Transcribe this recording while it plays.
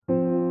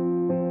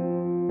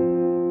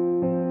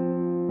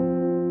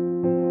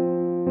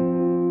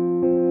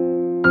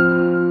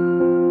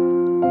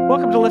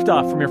Welcome to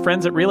Liftoff from your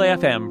friends at Relay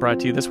FM,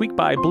 brought to you this week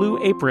by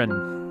Blue Apron.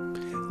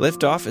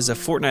 Liftoff is a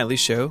fortnightly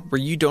show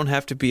where you don't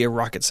have to be a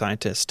rocket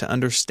scientist to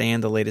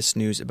understand the latest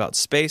news about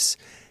space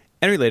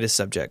and related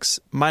subjects.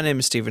 My name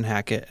is Stephen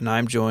Hackett, and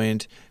I'm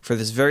joined for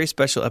this very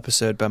special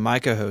episode by my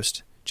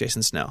co-host,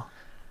 Jason Snell.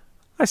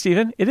 Hi,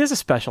 Stephen. It is a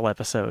special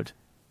episode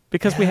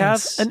because we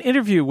have an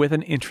interview with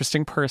an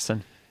interesting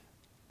person.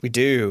 We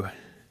do.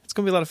 It's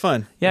going to be a lot of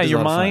fun. Yeah,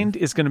 your mind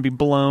is going to be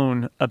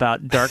blown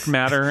about dark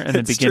matter and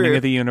the beginning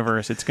of the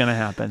universe. It's going to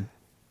happen.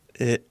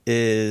 It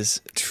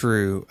is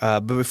true.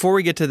 But before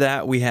we get to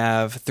that, we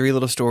have three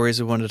little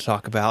stories we wanted to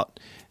talk about,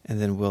 and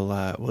then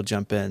we'll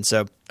jump in.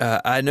 So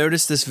I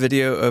noticed this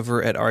video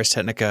over at Ars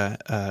Technica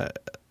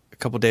a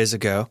couple days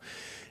ago,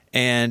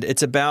 and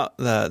it's about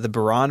the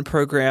Buran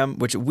program,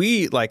 which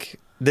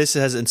this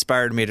has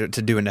inspired me to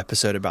do an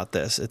episode about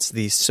this. It's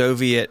the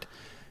Soviet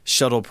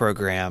shuttle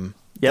program.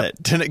 Yep.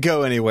 That didn't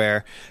go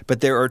anywhere.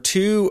 But there are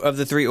two of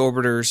the three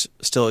orbiters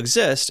still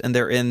exist, and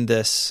they're in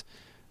this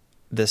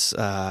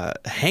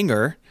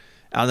hangar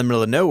out in the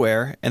middle of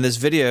nowhere. And this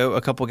video,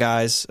 a group of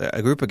guys,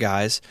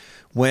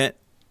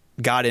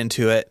 got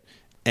into it,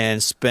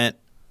 and spent,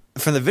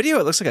 from the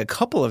video, it looks like a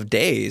couple of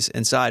days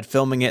inside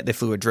filming it. They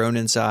flew a drone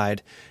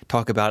inside,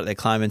 talk about it. They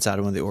climb inside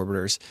of one of the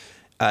orbiters.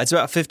 It's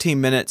about 15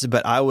 minutes,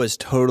 but I was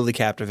totally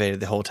captivated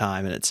the whole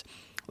time. And it's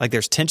like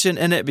there's tension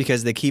in it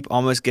because they keep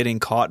almost getting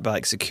caught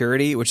by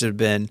security, which would have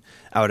been,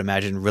 I would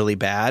imagine, really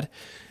bad.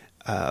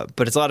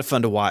 But it's a lot of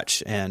fun to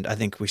watch, and I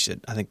think we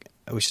should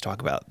talk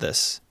about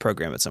this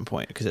program at some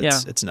point because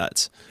it's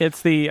nuts. I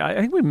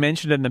think we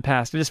mentioned it in the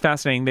past. It is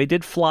fascinating. They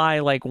did fly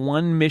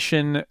one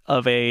mission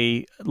of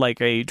a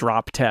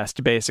drop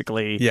test,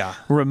 basically. Yeah.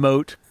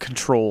 Remote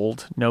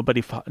controlled,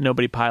 nobody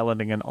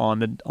piloting it on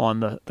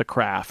the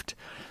craft.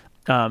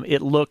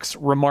 It looks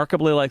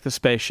remarkably like the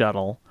space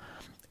shuttle.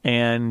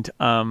 And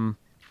then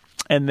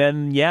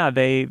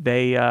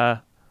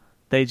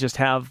they just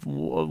have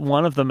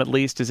one of them, at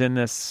least, is in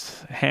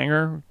this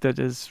hangar that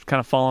is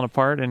kind of falling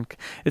apart, and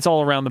it's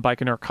all around the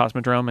Baikonur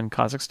Cosmodrome in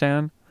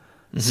Kazakhstan.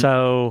 Mm-hmm.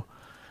 So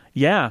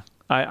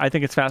I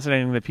think it's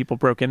fascinating that people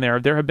broke in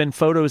there. There have been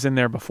photos in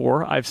there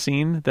before. I've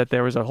seen that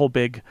there was a whole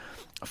big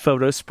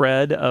photo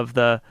spread of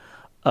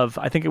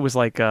I think it was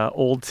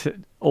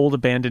old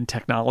abandoned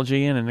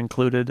technology, and it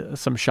included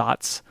some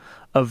shots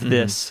of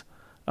this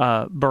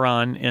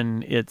Buran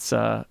in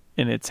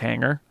its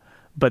hangar.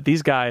 But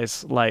these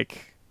guys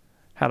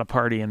had a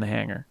party in the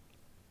hangar.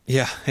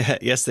 Yeah,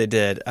 yes, they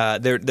did.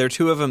 There are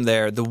two of them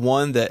there. The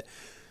one that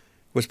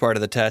was part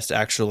of the test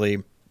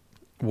actually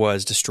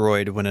was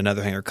destroyed when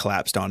another hangar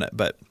collapsed on it.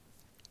 But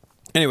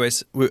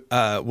anyways,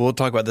 we'll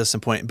talk about this at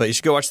some point. But you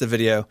should go watch the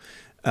video.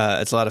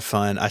 It's a lot of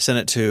fun. I sent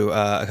it to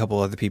a couple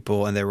other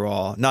people, and they were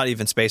all not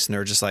even space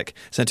nerds, just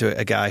sent to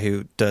a guy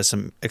who does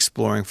some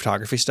exploring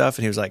photography stuff,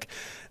 and he was like,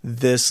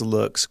 "This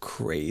looks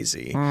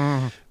crazy."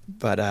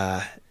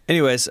 But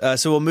anyways,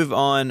 so we'll move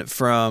on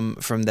from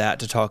that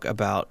to talk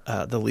about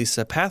the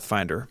LISA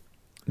Pathfinder.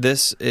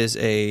 This is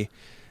a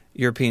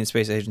European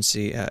Space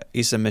Agency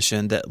ESA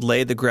mission that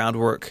laid the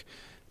groundwork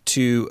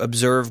to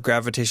observe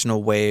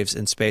gravitational waves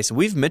in space. And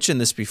we've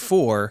mentioned this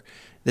before.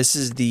 This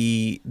is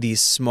the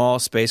small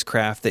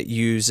spacecraft that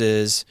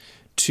uses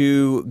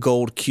two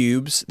gold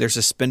cubes. They're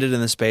suspended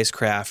in the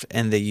spacecraft,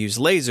 and they use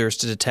lasers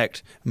to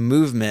detect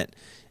movement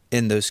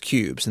in those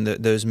cubes. And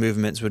those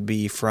movements would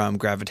be from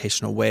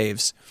gravitational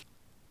waves.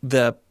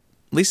 The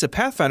LISA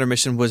Pathfinder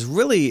mission was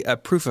really a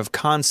proof of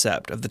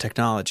concept of the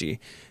technology.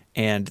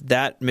 And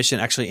that mission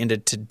actually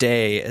ended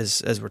today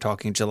as we're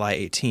talking July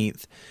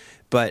 18th.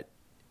 But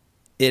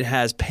it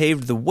has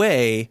paved the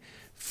way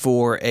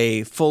for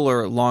a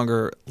fuller,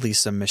 longer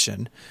LISA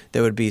mission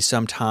that would be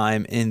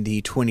sometime in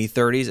the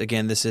 2030s.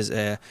 Again, this is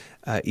a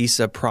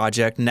ESA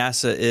project.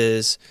 NASA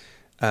is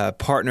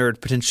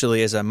partnered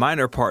potentially as a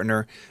minor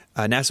partner.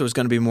 NASA was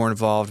going to be more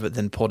involved, but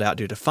then pulled out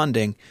due to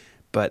funding.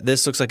 But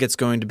this looks like it's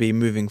going to be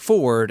moving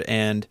forward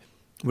and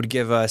would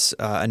give us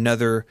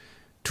another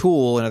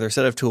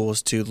set of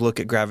tools to look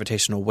at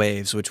gravitational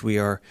waves, which we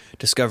are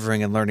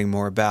discovering and learning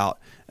more about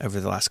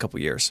over the last couple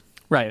of years.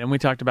 Right, and we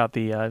talked about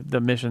the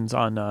missions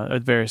on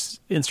various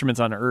instruments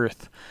on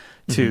Earth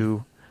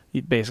to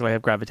basically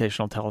have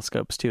gravitational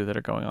telescopes too that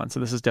are going on.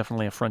 So this is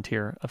definitely a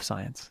frontier of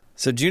science.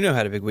 So Juno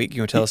had a big week. You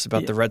want to tell us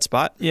about the red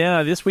spot?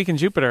 Yeah, this week in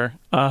Jupiter,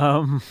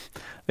 Juno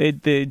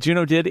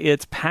did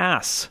its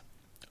pass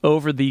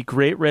over the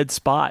Great Red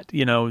Spot.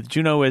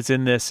 Juno is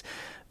in this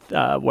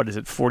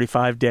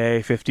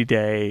 45-day,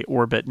 50-day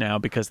orbit now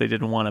because they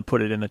didn't want to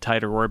put it in a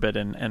tighter orbit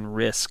and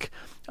risk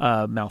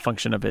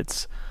malfunction of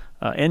its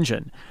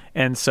engine.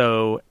 And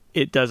so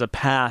it does a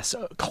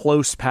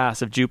close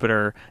pass of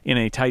Jupiter in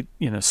a tight,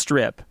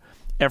 strip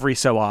every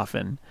so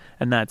often,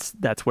 and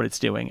that's what it's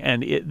doing.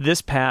 And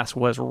this pass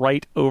was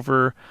right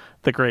over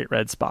the Great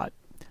Red Spot,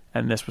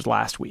 and this was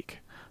last week.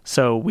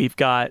 So we've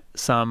got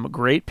some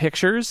great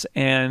pictures,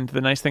 and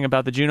the nice thing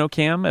about the Juno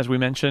Cam, as we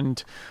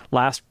mentioned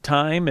last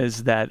time,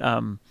 is that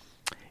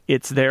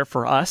it's there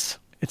for us.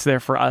 It's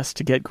there for us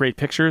to get great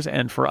pictures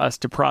and for us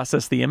to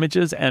process the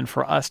images and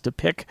for us to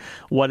pick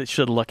what it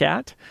should look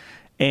at.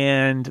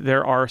 and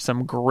there are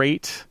some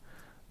great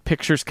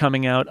pictures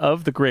coming out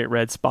of the Great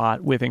Red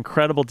Spot with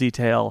incredible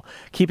detail,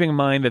 keeping in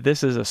mind that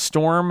this is a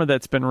storm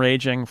that's been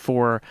raging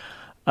for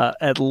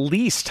at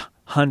least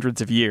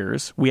hundreds of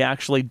years. We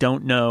actually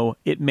don't know.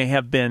 It may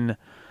have been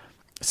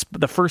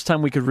the first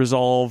time we could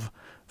resolve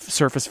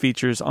surface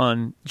features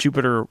on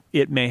Jupiter.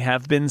 It may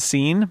have been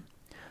seen.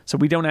 So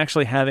we don't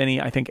actually have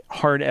any, I think,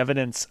 hard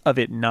evidence of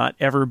it not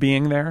ever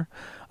being there.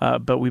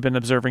 But we've been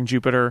observing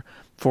Jupiter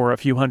for a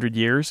few hundred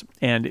years,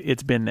 and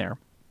it's been there.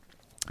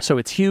 So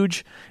it's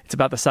huge. It's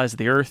about the size of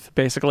the Earth,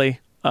 basically,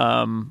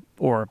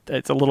 or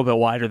it's a little bit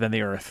wider than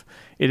the Earth.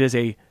 It is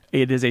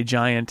a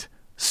giant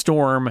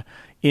storm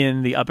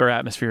in the upper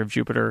atmosphere of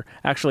Jupiter,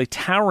 actually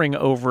towering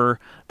over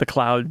the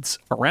clouds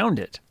around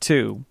it,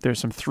 too. There's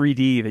some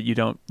 3D that you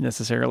don't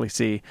necessarily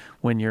see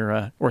when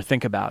you're, or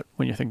think about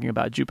when you're thinking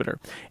about Jupiter.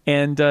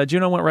 And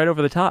Juno went right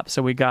over the top,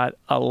 so we got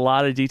a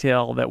lot of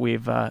detail that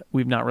we've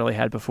not really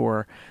had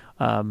before,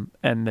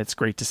 and it's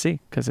great to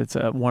see, because it's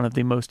one of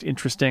the most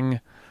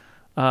interesting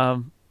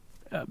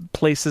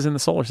places in the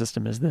solar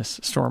system is this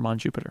storm on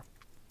Jupiter.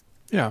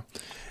 Yeah,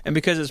 and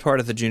because it's part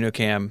of the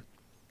JunoCam,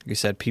 like you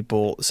said,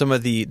 some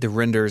of the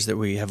renders that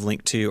we have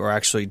linked to are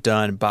actually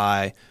done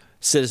by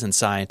citizen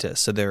scientists.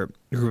 So they're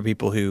a group of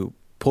people who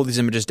pull these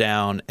images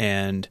down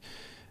and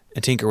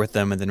tinker with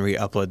them and then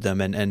re-upload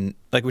them. And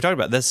like we talked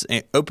about, this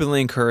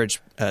openly encouraged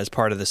as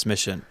part of this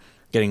mission,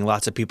 getting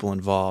lots of people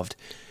involved.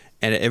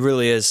 And it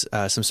really is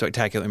some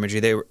spectacular imagery.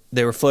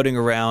 They were floating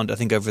around, I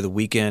think, over the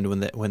weekend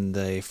when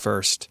they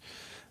first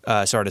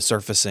started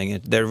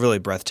surfacing. They're really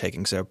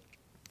breathtaking. So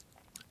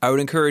I would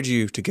encourage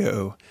you to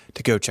go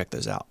check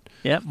those out.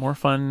 Yeah, more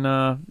fun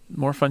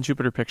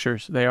Jupiter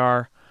pictures. They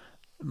are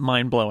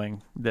mind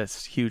blowing.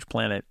 This huge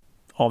planet,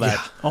 all that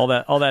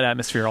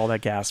atmosphere, all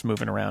that gas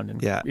moving around,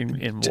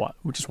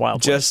 which is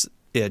wild. Just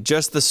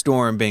the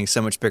storm being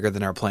so much bigger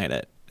than our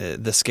planet.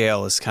 The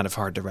scale is kind of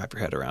hard to wrap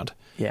your head around.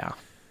 Yeah.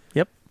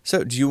 Yep.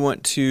 So, do you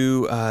want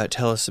to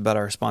tell us about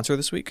our sponsor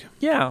this week?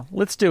 Yeah,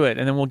 let's do it,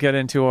 and then we'll get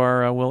into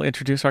we'll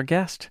introduce our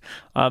guest.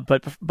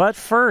 But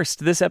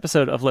first, this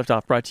episode of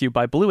Liftoff brought to you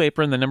by Blue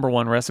Apron, the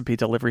 #1 recipe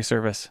delivery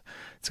service.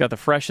 It's got the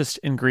freshest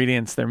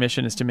ingredients. Their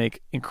mission is to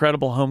make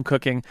incredible home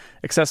cooking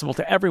accessible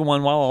to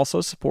everyone while also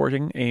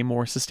supporting a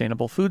more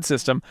sustainable food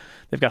system.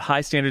 They've got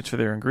high standards for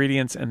their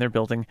ingredients, and they're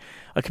building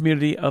a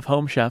community of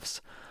home chefs.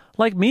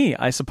 Like me,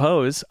 I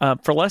suppose.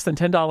 For less than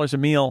 $10 a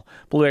meal,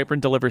 Blue Apron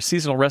delivers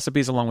seasonal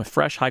recipes along with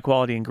fresh,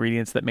 high-quality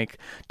ingredients that make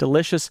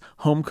delicious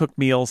home-cooked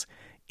meals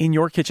in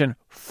your kitchen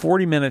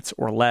 40 minutes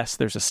or less.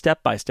 There's a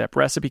step-by-step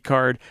recipe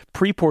card.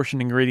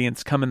 Pre-portioned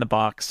ingredients come in the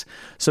box,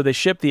 so they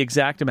ship the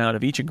exact amount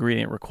of each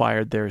ingredient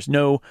required. There's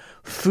no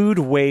food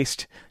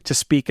waste to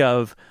speak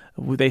of.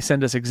 They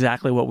send us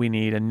exactly what we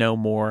need and no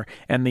more,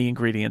 and the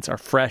ingredients are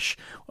fresh.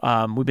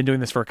 We've been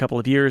doing this for a couple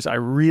of years. I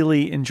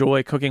really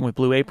enjoy cooking with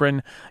Blue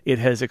Apron. It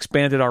has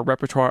expanded our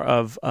repertoire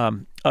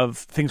of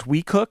things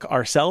we cook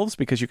ourselves,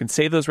 because you can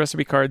save those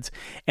recipe cards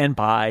and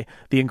buy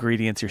the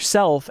ingredients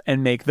yourself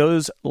and make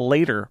those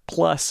later.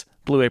 Plus,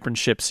 Blue Apron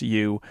ships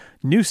you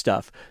new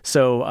stuff.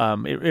 So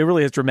it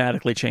really has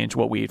dramatically changed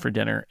what we eat for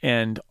dinner,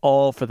 and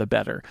all for the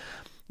better.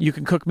 You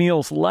can cook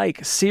meals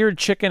like seared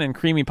chicken and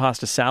creamy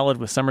pasta salad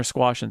with summer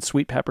squash and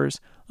sweet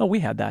peppers. Oh, we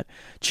had that.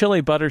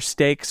 Chili butter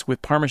steaks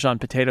with Parmesan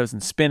potatoes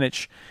and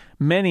spinach.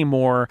 Many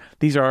more.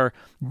 These are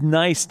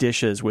nice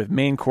dishes with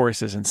main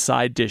courses and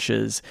side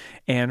dishes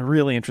and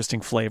really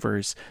interesting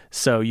flavors,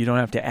 so you don't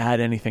have to add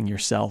anything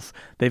yourself.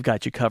 They've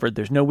got you covered.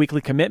 There's no weekly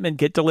commitment.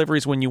 Get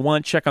deliveries when you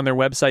want. Check on their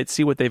website.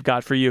 See what they've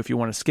got for you. If you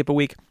want to skip a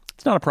week,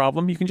 it's not a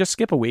problem. You can just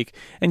skip a week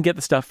and get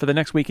the stuff for the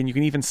next week, and you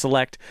can even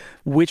select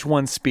which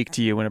ones speak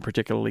to you in a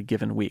particularly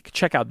given week.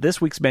 Check out this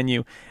week's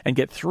menu and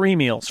get 3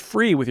 meals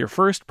free with your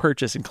first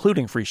purchase,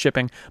 including free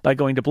shipping, by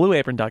going to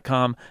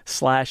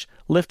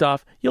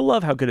blueapron.com/liftoff. You'll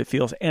love how good it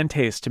feels and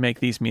tastes to make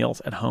these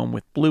meals at home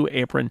with Blue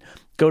Apron.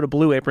 Go to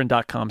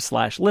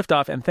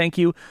blueapron.com/liftoff, and thank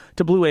you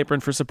to Blue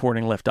Apron for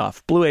supporting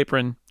Liftoff. Blue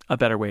Apron, a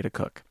better way to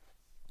cook.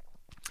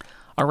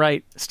 All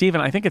right, Stephen,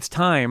 I think it's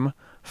time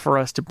for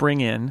us to bring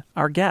in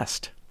our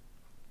guest.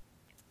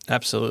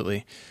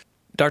 Absolutely.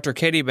 Dr.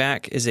 Katie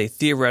Back is a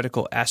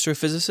theoretical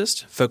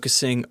astrophysicist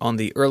focusing on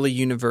the early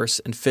universe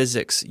and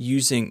physics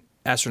using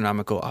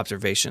astronomical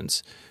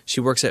observations. She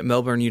works at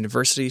Melbourne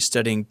University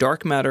studying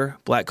dark matter,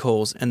 black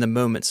holes, and the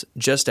moments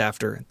just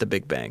after the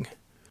Big Bang.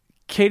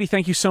 Katie,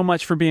 thank you so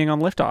much for being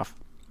on Liftoff.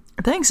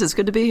 Thanks. It's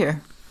good to be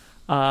here.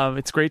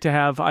 It's great to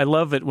have. I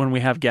love it when we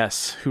have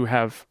guests who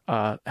have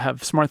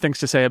smart things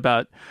to say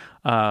about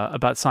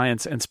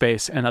science and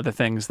space and other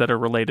things that are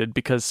related.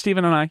 Because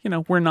Stephen and I,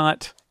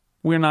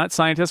 we're not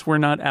scientists, we're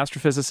not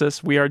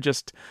astrophysicists. We are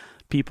just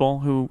people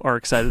who are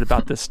excited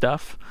about this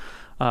stuff.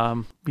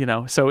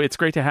 So it's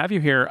great to have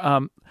you here.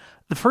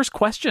 The first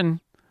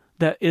question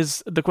that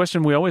is the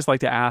question we always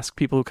like to ask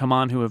people who come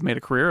on who have made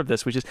a career of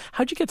this, which is,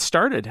 how'd you get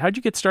started? How'd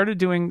you get started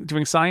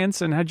doing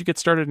science, and how'd you get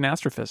started in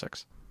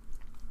astrophysics?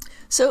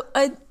 So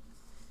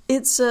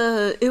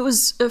it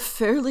was a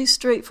fairly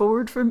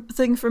straightforward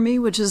thing for me,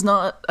 which is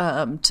not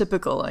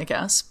typical, I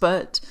guess.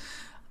 But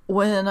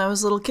When I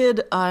was a little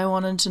kid, I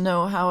wanted to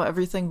know how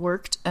everything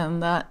worked,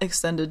 and that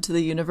extended to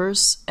the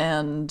universe.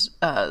 And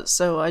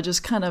so I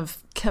just kind of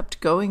kept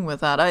going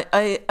with that.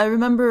 I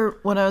remember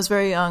when I was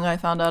very young, I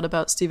found out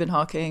about Stephen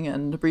Hawking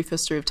and A Brief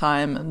History of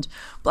Time and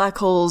black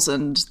holes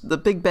and the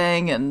Big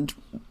Bang and,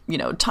 you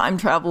know, time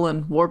travel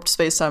and warped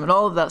space-time and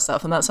all of that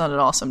stuff, and that sounded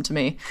awesome to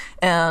me.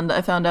 And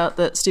I found out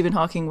that Stephen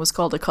Hawking was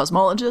called a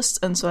cosmologist,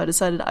 and so I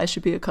decided I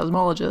should be a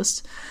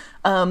cosmologist.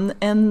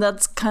 And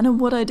that's kind of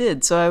what I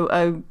did. So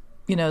I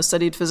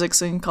studied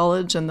physics in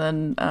college, and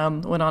then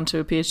went on to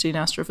a PhD in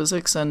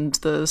astrophysics. And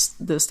the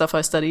stuff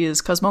I study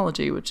is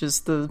cosmology, which is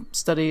the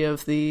study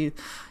of the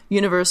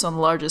universe on the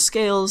largest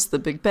scales, the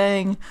Big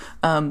Bang,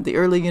 the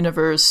early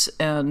universe,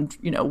 and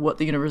what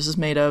the universe is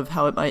made of,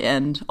 how it might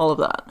end, all of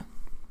that.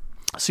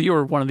 So you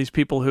were one of these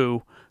people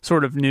who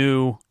sort of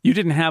knew you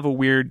didn't have a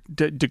weird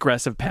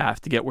digressive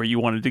path to get where you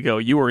wanted to go.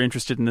 You were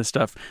interested in this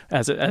stuff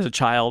as a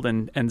child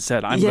and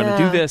said, I'm going to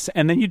do this.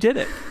 And then you did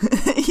it.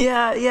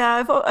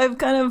 Yeah. I've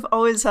kind of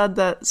always had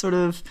that sort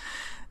of,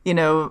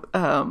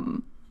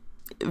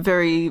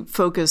 very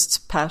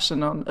focused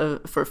passion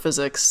on for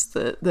physics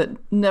that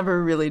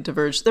never really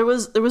diverged. There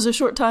was a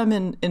short time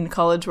in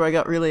college where I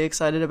got really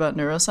excited about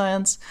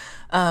neuroscience,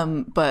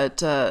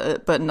 but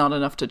not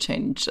enough to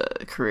change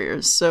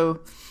careers.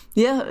 So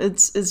yeah,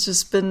 it's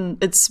just been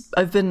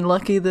I've been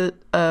lucky that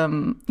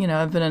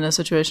I've been in a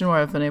situation where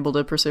I've been able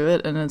to pursue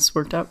it, and it's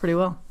worked out pretty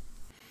well.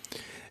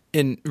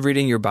 In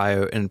reading your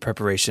bio in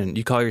preparation,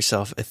 you call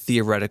yourself a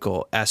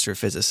theoretical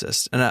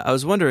astrophysicist. And I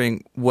was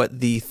wondering what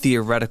the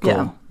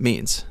theoretical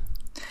means.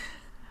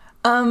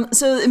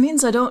 So it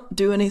means I don't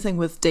do anything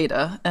with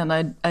data, and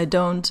I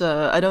don't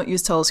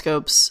use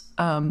telescopes,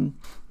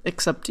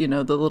 except, the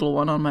little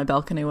one on my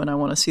balcony when I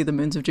want to see the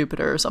moons of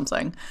Jupiter or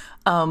something.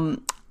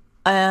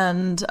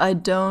 And I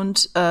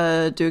don't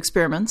do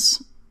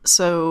experiments.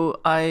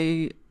 So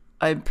I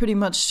pretty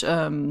much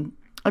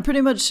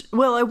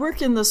I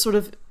work in this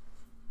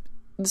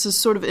is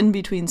sort of in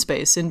between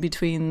space, in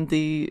between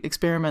the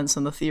experiments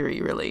and the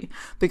theory, really,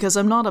 because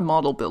I'm not a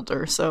model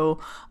builder. So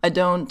I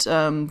don't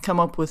come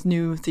up with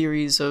new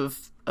theories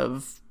of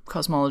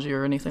cosmology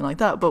or anything like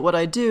that. But what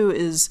I do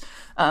is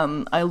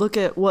I look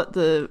at what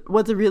the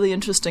really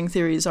interesting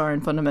theories are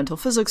in fundamental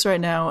physics right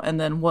now,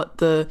 and then what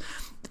the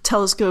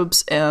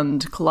telescopes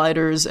and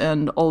colliders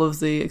and all of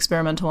the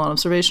experimental and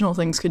observational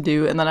things could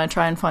do, and then I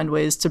try and find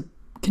ways to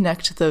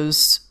connect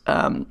those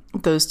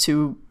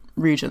two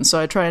regions. So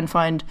I try and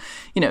find,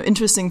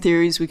 interesting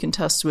theories we can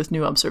test with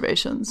new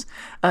observations.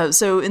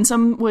 So in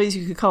some ways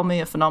you could call me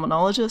a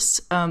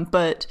phenomenologist,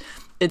 but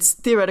it's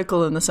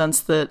theoretical in the sense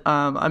that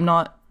I'm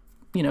not,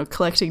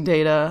 collecting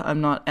data.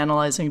 I'm not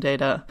analyzing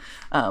data.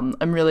 I'm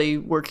really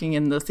working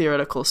in the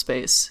theoretical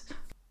space.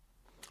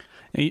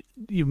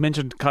 You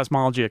mentioned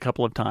cosmology a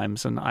couple of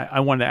times, and I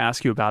wanted to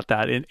ask you about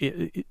that.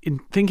 In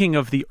thinking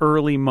of the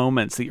earliest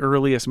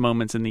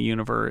moments in the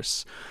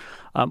universe,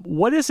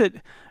 what is it?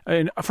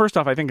 And first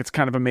off, I think it's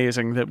kind of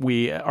amazing that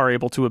we are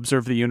able to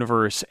observe the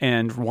universe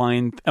and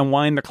wind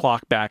the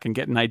clock back and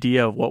get an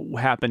idea of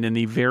what happened in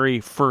the very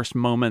first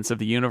moments of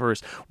the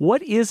universe.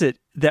 What is it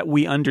that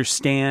we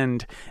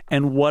understand,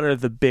 and what are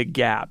the big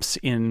gaps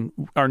in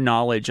our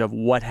knowledge of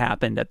what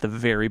happened at the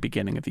very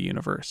beginning of the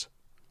universe?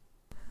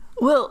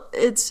 Well,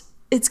 it's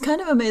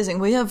kind of amazing.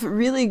 We have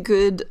really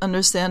good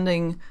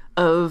understanding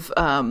of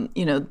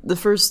the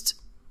first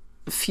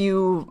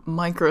few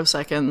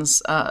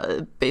microseconds,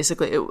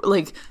 basically.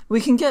 Like,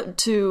 we can get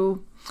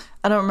to,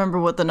 I don't remember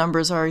what the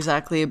numbers are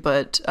exactly,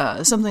 but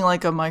something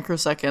like a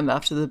microsecond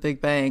after the Big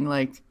Bang,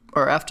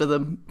 or after the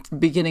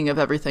beginning of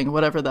everything,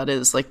 whatever that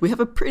is. We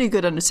have a pretty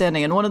good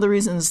understanding. And one of the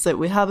reasons that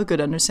we have a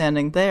good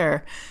understanding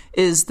there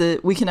is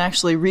that we can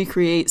actually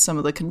recreate some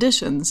of the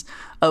conditions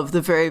of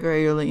the very,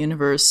 very early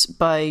universe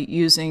by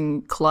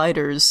using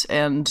colliders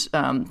and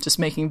just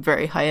making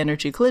very high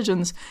energy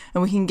collisions.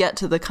 And we can get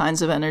to the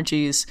kinds of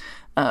energies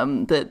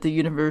that the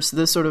universe,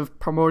 this sort of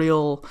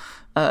primordial,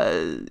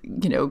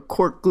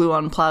 quark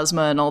gluon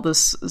plasma and all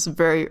this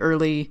very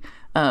early,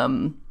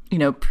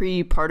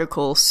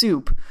 pre-particle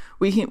soup.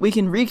 We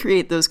can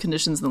recreate those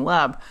conditions in the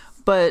lab,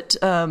 but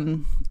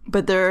there's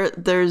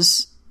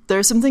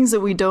some things that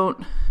we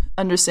don't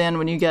understand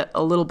when you get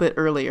a little bit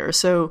earlier.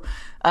 So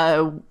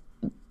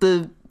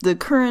the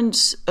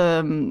current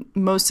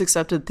most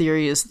accepted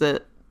theory is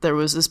that there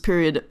was this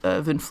period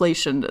of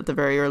inflation at the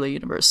very early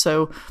universe.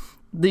 So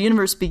the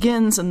universe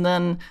begins and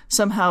then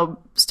somehow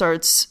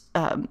starts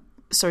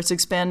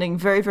expanding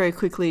very, very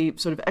quickly,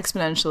 sort of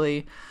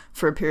exponentially,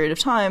 for a period of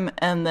time,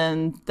 and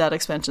then that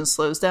expansion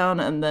slows down,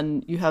 and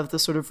then you have the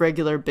sort of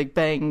regular Big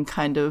Bang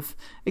kind of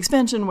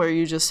expansion where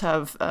you just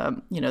have,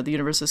 the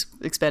universe is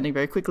expanding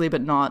very quickly,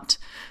 but not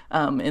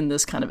in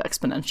this kind of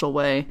exponential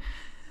way.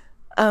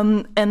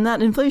 And that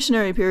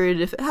inflationary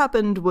period, if it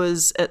happened,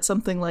 was at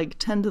something like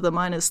 10 to the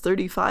minus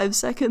 35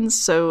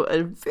 seconds, so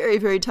a very,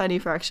 very tiny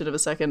fraction of a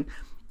second.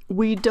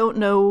 We don't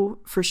know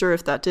for sure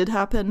if that did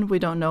happen. We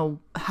don't know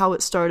how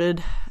it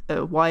started,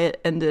 why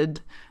it ended,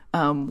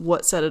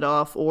 what set it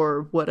off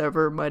or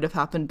whatever might have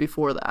happened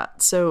before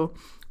that. So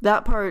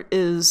that part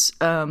is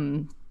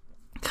kind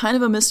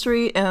of a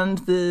mystery, and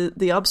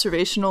the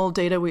observational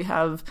data we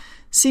have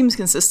seems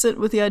consistent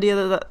with the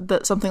idea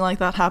that something like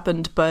that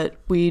happened, but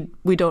we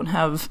don't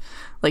have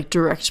like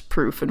direct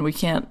proof, and we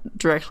can't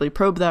directly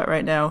probe that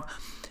right now.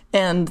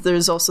 And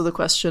there's also the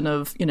question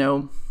of,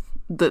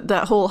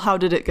 that whole how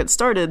did it get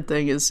started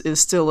thing is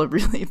still a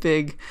really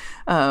big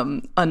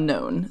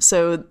unknown.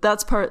 So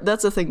that's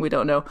a thing we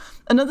don't know.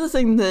 Another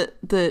thing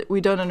that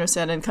we don't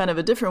understand in kind of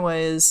a different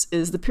way is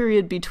the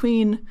period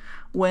between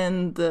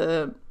when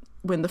the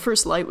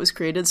first light was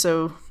created.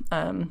 So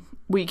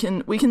we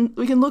can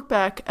look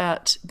back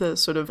at the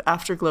sort of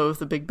afterglow of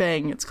the Big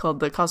Bang. It's called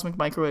the cosmic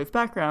microwave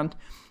background,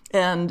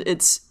 and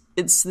it's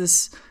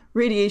this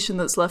radiation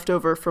that's left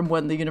over from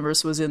when the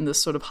universe was in this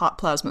sort of hot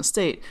plasma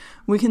state.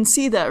 We can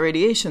see that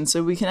radiation,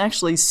 so we can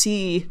actually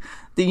see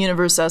the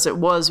universe as it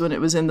was when it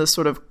was in this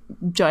sort of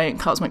giant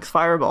cosmic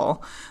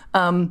fireball.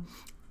 And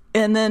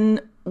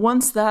then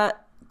once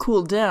that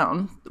cooled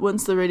down,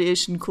 once the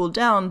radiation cooled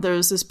down,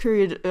 there's this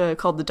period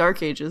called the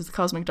Dark Ages, the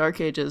cosmic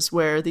Dark Ages,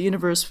 where the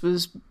universe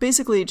was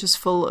basically just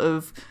full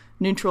of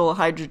neutral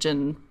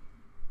hydrogen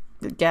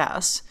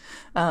gas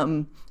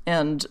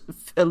and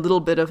a little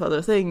bit of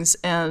other things.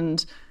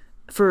 And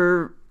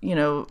for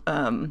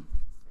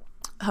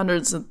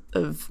hundreds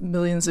of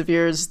millions of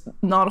years,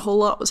 not a whole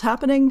lot was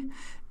happening,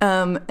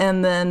 and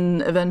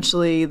then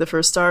eventually the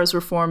first stars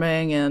were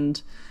forming,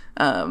 and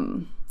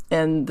then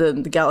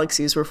the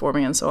galaxies were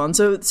forming, and so on.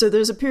 So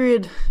there's a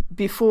period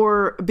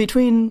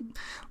between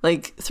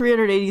like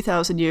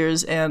 380,000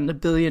 years and 1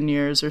 billion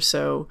years or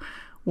so,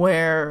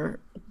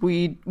 where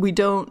we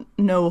don't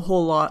know a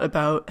whole lot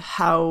about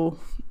how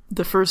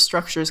the first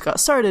structures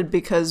got started,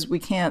 because we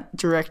can't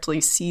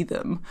directly see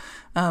them.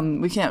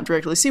 We can't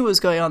directly see what was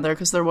going on there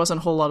because there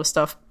wasn't a whole lot of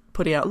stuff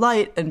putting out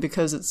light, and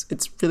because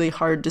it's really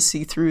hard to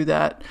see through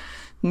that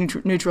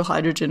neutral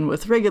hydrogen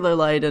with regular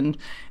light, and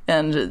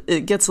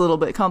it gets a little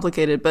bit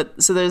complicated.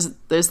 But so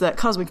there's that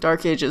cosmic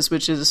Dark Ages,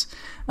 which is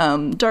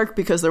dark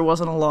because there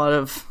wasn't a lot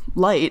of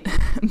light,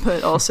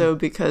 but also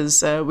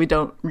because we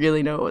don't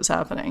really know what was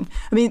happening.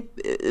 I mean,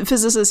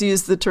 physicists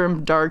use the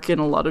term dark in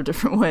a lot of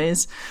different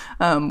ways,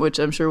 which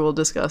I'm sure we'll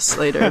discuss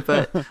later.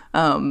 But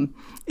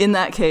in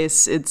that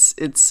case,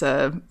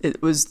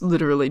 it was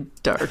literally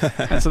dark.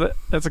 And so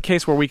that's a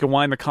case where we can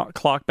wind the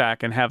clock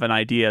back and have an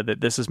idea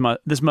that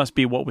this must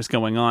be what was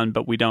going on,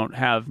 but we don't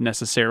have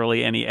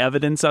necessarily any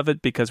evidence of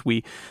it, because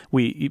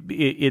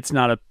it's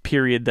not a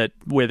period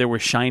where there were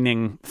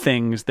shining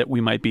things that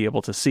we might be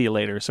able to see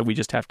later. So we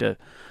just have to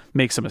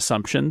make some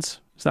assumptions.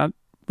 Is that?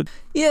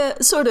 Yeah,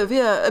 sort of.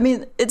 Yeah, I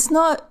mean, it's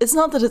not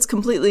that it's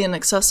completely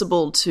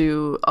inaccessible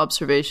to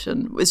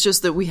observation. It's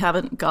just that we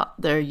haven't got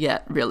there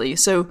yet, really.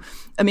 So,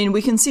 I mean,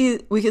 we can see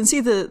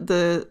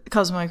the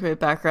cosmic microwave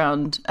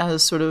background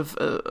as sort of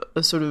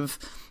a sort of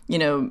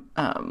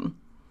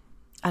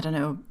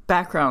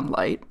background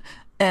light,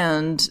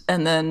 and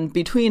then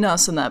between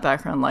us and that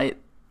background light,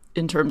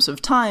 in terms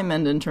of time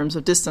and in terms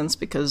of distance,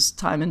 because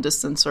time and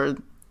distance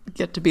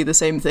get to be the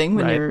same thing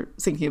when you're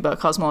thinking about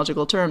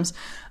cosmological terms.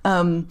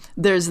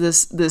 There's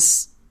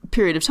this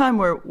period of time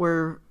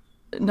where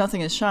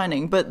nothing is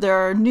shining, but there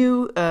are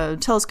new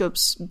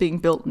telescopes being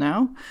built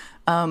now,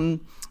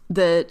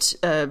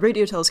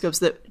 radio telescopes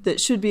that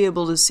should be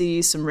able to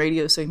see some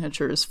radio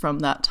signatures from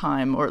that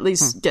time, or at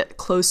least get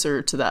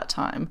closer to that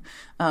time.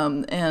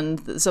 And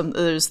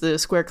there's the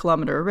Square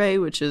Kilometre Array,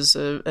 which is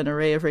an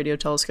array of radio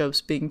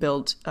telescopes being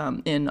built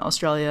in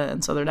Australia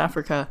and Southern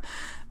Africa,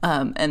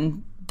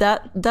 and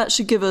that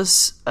should give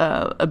us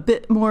a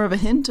bit more of a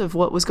hint of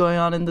what was going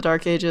on in the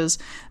Dark Ages.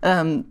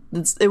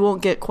 It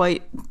won't get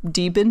quite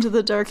deep into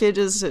the Dark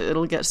Ages.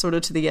 It'll get sort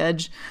of to the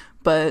edge.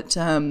 But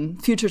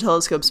future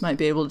telescopes might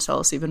be able to tell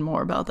us even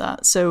more about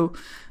that. So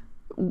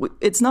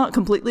it's not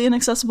completely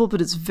inaccessible,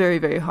 but it's very,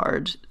 very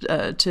hard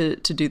to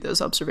do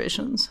those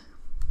observations.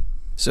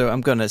 So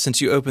since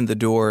you opened the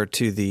door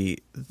to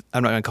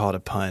I'm not going to call it a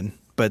pun,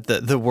 but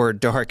the word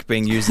dark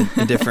being used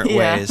in different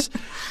ways.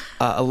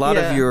 A lot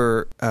of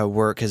your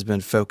work has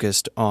been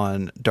focused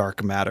on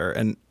dark matter,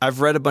 and I've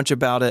read a bunch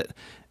about it,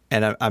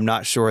 and I'm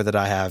not sure that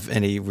I have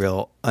any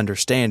real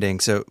understanding.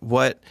 So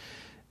what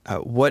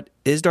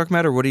is dark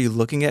matter? What are you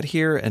looking at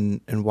here,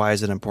 and why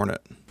is it important?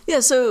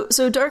 Yeah, so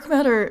dark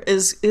matter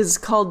is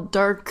called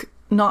dark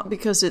not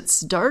because it's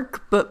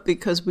dark, but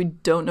because we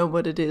don't know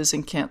what it is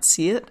and can't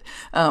see it,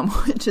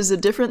 which is a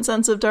different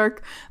sense of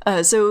dark.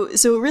 So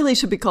it really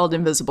should be called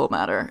invisible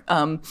matter.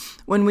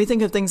 When we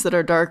think of things that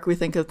are dark, we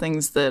think of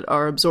things that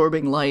are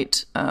absorbing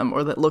light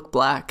or that look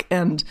black,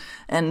 and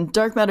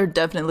dark matter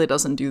definitely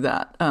doesn't do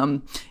that.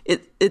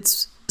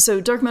 So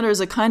dark matter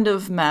is a kind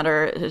of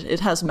matter.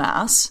 It has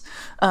mass,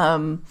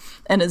 and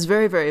is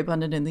very, very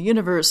abundant in the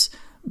universe.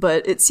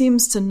 But it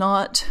seems to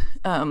not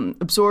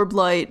absorb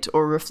light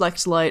or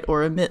reflect light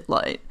or emit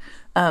light.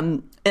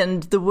 And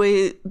the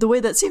way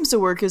that seems to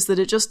work is that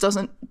it just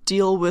doesn't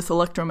deal with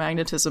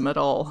electromagnetism at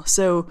all.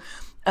 So,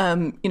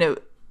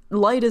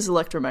 light is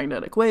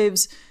electromagnetic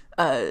waves.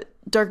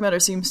 dark matter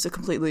seems to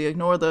completely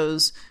ignore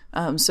those.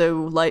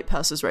 So light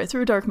passes right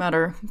through dark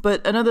matter.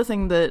 But another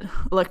thing that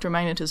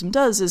electromagnetism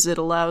does is it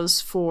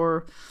allows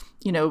for,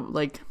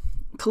 like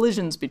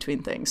collisions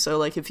between things. So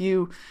like if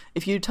you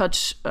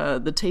touch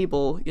the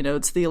table,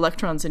 it's the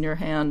electrons in your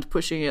hand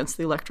pushing against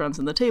the electrons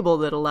in the table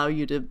that allow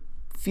you to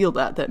feel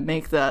that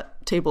make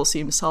that table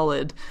seem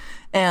solid.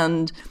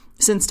 And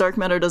since dark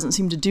matter doesn't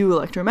seem to do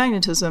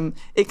electromagnetism,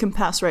 it can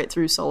pass right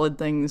through solid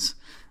things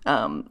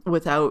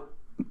without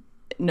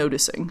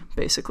noticing,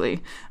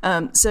 basically.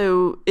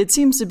 So it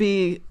seems to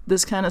be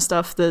this kind of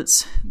stuff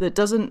that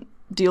doesn't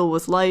deal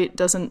with light,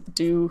 doesn't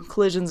do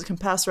collisions, can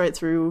pass right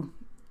through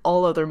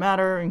all other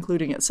matter,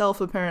 including itself,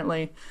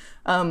 apparently.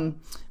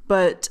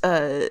 But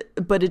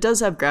it does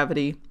have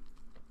gravity.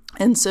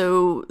 And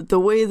so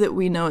the way that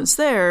we know it's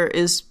there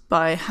is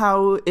by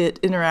how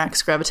it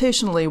interacts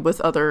gravitationally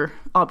with other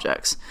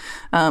objects.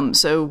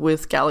 So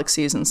with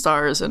galaxies and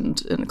stars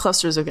and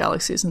clusters of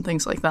galaxies and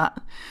things like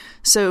that.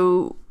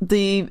 So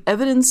the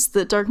evidence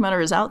that dark matter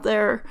is out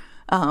there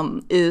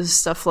is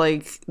stuff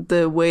like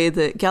the way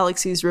that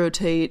galaxies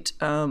rotate.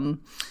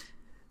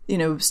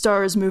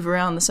 Stars move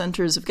around the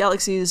centers of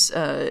galaxies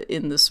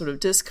in this sort of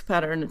disk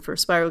pattern for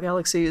spiral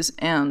galaxies,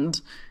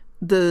 and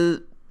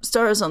the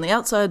stars on the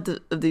outside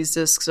of these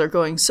disks are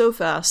going so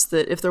fast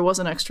that if there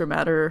wasn't extra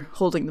matter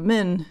holding them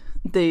in,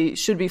 they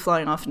should be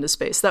flying off into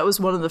space. That was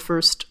one of the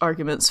first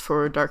arguments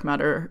for dark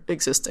matter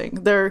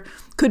existing. There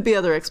could be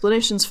other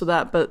explanations for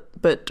that,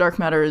 but dark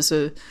matter is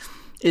a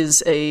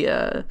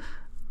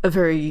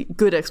very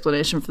good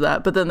explanation for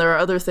that. But then there are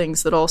other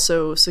things that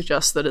also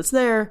suggest that it's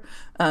there.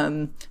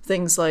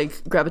 Things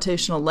like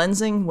gravitational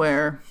lensing,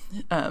 where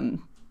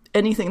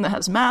anything that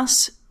has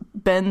mass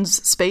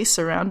bends space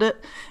around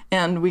it,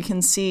 and we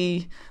can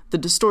see the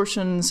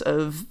distortions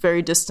of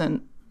very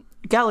distant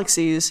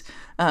galaxies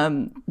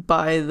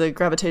by the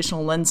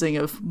gravitational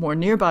lensing of more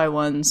nearby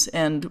ones,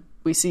 and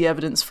we see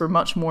evidence for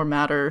much more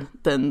matter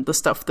than the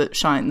stuff that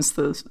shines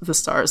the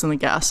stars and the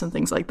gas and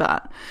things like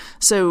that.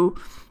 So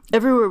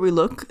everywhere we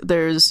look,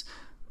 there's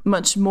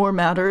much more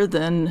matter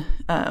than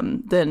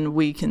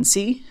we can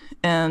see,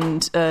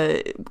 and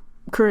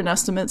current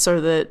estimates are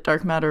that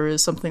dark matter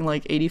is something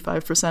like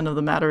 85% of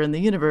the matter in the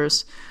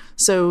universe.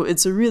 So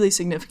it's a really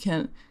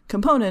significant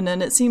component,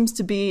 and it seems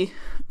to be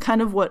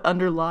kind of what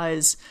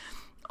underlies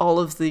all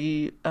of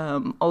the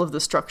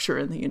structure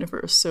in the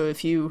universe. So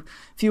if you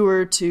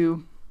were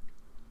to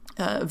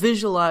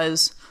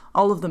visualize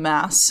all of the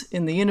mass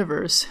in the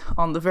universe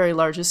on the very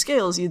largest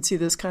scales, you'd see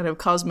this kind of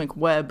cosmic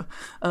web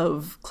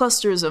of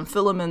clusters and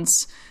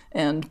filaments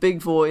and big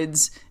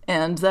voids,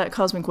 and that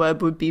cosmic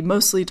web would be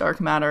mostly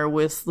dark matter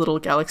with little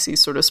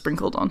galaxies sort of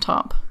sprinkled on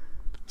top.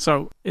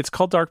 So it's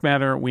called dark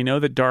matter. We know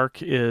that dark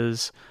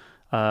is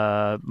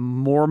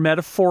more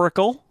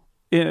metaphorical,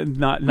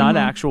 not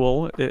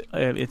actual.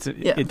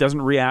 It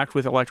doesn't react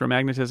with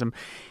electromagnetism.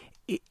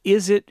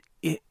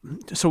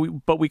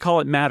 But we call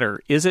it matter.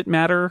 Is it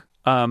matter?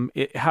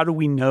 How do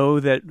we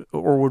know that,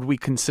 or would we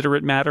consider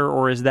it matter,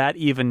 or is that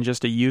even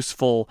just a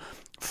useful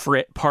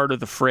part of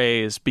the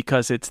phrase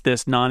because it's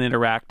this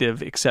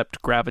non-interactive except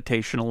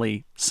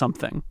gravitationally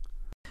something?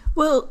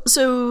 Well,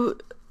 so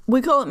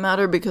we call it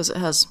matter because it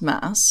has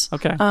mass.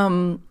 Okay.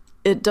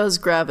 It does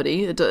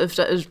gravity. If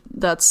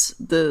that's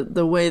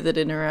the way that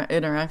it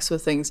interacts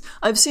with things.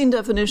 I've seen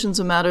definitions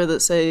of matter that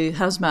say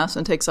has mass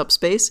and takes up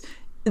space.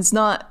 It's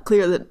not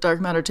clear that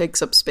dark matter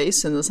takes up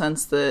space in the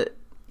sense that,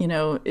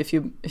 if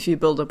you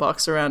build a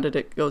box around it,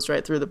 it goes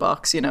right through the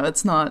box.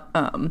 It's not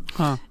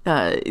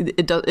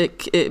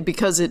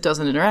because it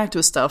doesn't interact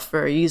with stuff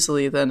very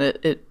easily. Then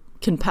it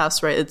can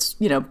pass right. It's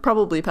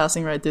probably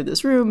passing right through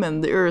this room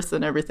and the earth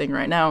and everything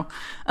right now.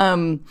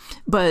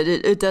 But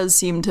it does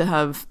seem to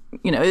have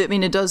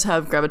it does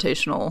have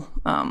gravitational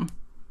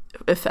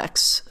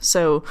effects.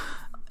 So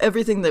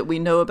everything that we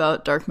know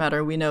about dark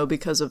matter, we know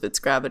because of its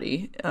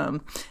gravity,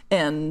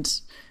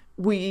 and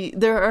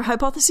there are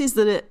hypotheses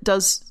that it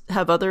does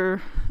have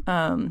other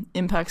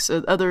impacts,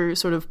 other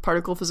sort of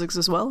particle physics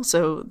as well.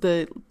 So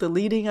the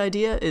leading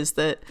idea is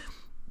that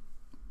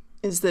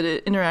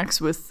it interacts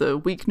with the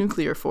weak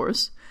nuclear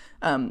force,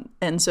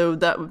 and so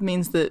that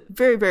means that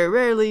very, very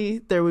rarely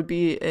there would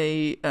be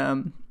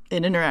an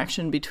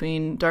interaction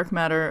between a dark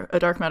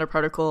matter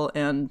particle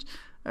and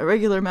a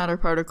regular matter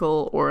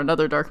particle or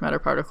another dark matter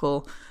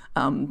particle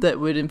that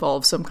would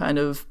involve some kind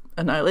of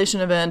annihilation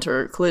event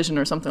or collision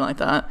or something like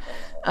that.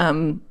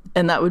 And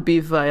that would be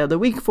via the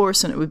weak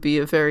force, and it would be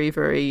a very,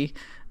 very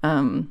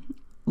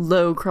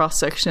low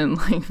cross-section,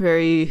 like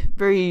very,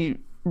 very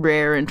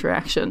rare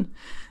interaction.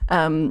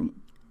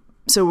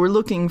 So we're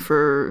looking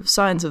for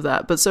signs of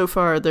that, but so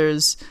far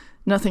there's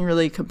nothing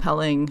really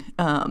compelling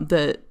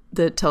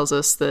that tells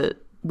us that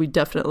we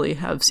definitely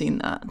have seen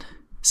that.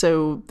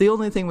 So the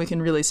only thing we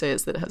can really say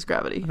is that it has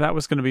gravity. That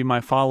was going to be my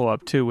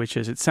follow-up too, which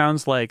is it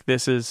sounds like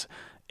this is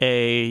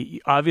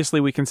obviously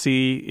we can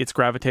see its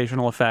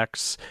gravitational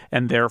effects,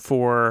 and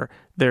therefore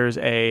there's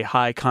a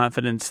high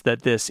confidence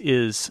that this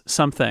is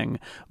something.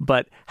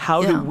 But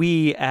how do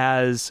we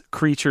as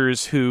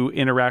creatures who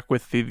interact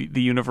with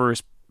the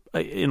universe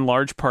in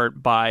large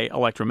part by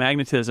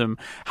electromagnetism.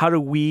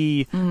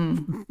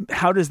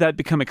 How does that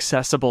become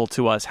accessible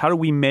to us? How do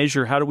we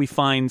measure? How do we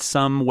find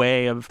some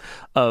way of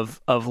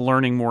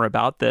learning more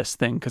about this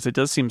thing? Because it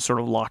does seem sort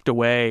of locked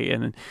away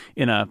in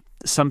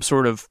some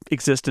sort of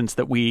existence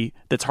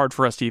that's hard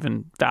for us to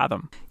even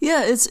fathom.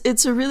 Yeah,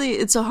 it's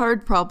a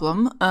hard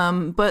problem,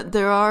 but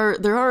there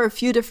are a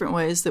few different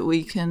ways that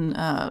we can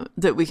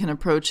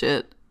approach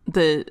it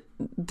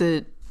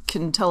that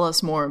can tell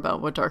us more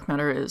about what dark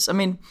matter is. I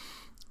mean,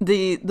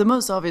 the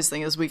most obvious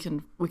thing is we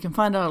can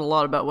find out a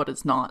lot about what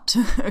it's not.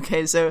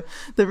 Okay, so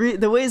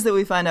the ways that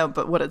we find out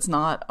but what it's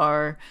not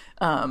are,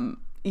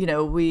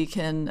 we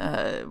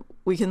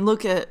can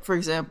look at, for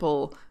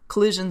example,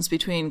 collisions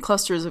between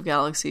clusters of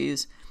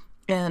galaxies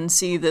and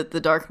see that the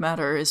dark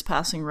matter is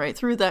passing right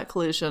through that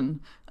collision.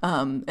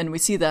 And we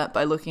see that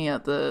by looking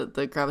at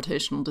the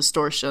gravitational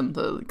distortion,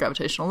 the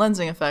gravitational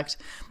lensing effect,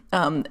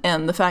 and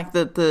the fact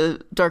that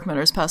the dark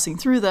matter is passing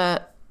through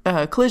that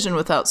collision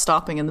without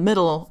stopping in the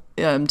middle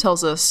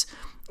tells us,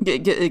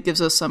 it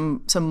gives us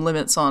some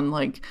limits on,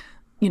 like,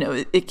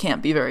 it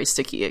can't be very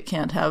sticky. It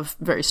can't have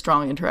very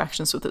strong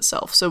interactions with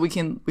itself. So we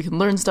can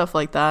learn stuff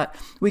like that.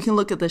 We can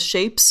look at the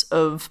shapes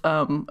of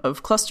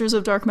clusters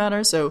of dark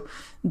matter. So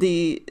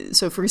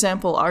for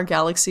example, our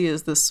galaxy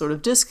is this sort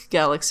of disk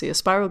galaxy, a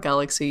spiral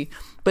galaxy,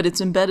 but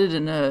it's embedded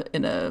in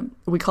a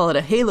we call it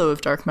a halo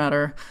of dark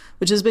matter,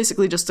 which is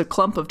basically just a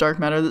clump of dark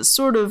matter that's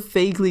sort of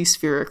vaguely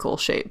spherical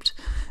shaped.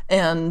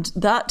 And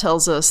that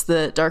tells us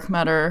that dark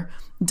matter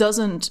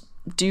doesn't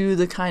do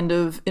the kind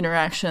of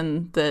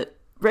interaction that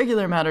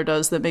regular matter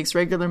does that makes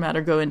regular matter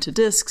go into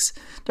disks.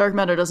 Dark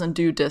matter doesn't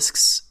do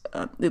disks,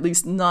 at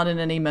least not in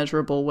any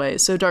measurable way.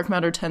 So dark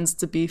matter tends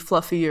to be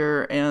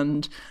fluffier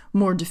and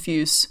more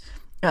diffuse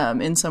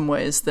in some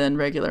ways than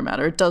regular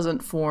matter. It doesn't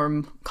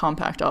form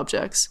compact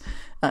objects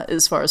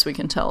as far as we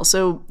can tell.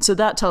 So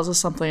that tells us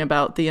something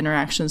about the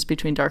interactions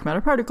between dark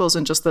matter particles,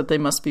 and just that they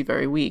must be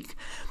very weak.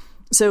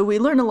 So we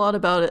learn a lot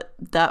about it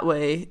that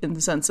way, in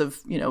the sense of,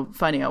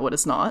 finding out what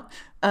it's not.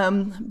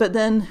 But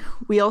then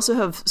we also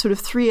have sort of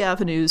three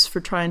avenues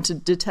for trying to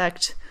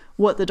detect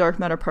what the dark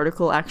matter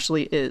particle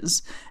actually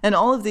is. And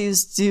all of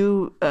these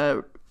do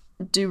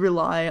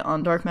rely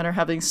on dark matter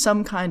having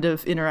some kind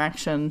of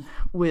interaction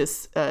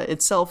with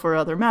itself or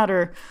other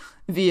matter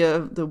via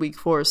the weak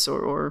force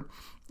or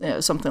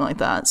something like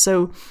that.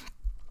 So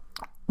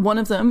one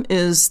of them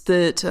is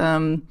that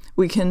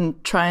we can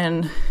try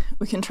and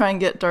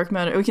get dark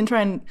matter. We can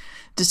try and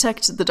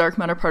detect the dark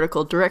matter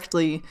particle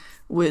directly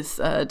with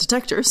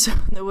detectors. So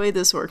the way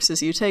this works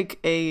is you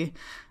take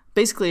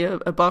basically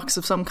a box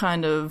of some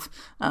kind of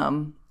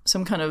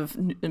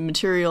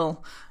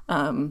material,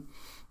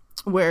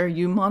 where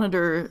you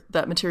monitor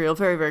that material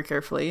very, very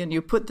carefully, and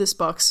you put this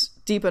box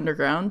deep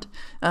underground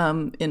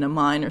in a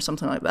mine or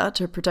something like that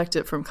to protect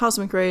it from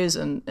cosmic rays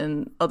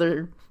and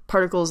other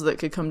particles that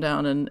could come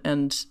down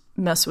and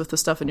mess with the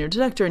stuff in your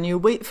detector, and you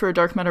wait for a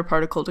dark matter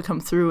particle to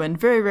come through, and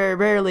very, very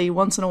rarely,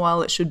 once in a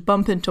while, it should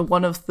bump into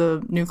one of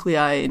the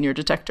nuclei in your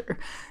detector.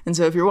 And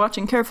so if you're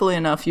watching carefully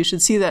enough, you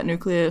should see that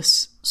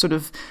nucleus sort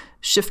of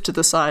shift to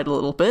the side a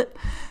little bit.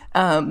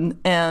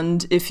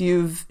 And if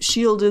you've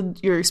shielded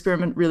your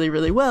experiment really,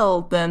 really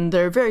well, then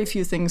there are very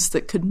few things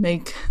that could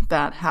make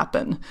that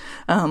happen.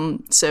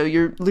 So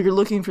you're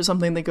looking for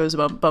something that goes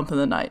about bump in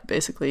the night,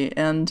 basically.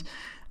 And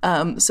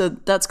so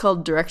that's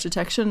called direct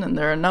detection, and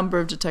there are a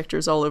number of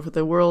detectors all over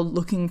the world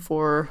looking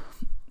for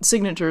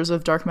signatures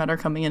of dark matter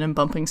coming in and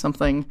bumping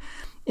something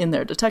in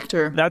their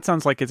detector. That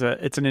sounds like it's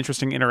an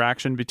interesting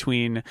interaction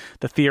between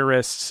the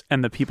theorists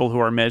and the people who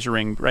are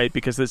measuring, right?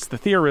 Because it's the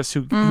theorists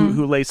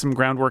who lay some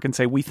groundwork and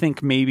say, we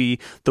think maybe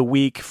the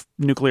weak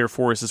nuclear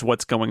force is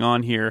what's going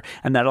on here,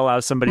 and that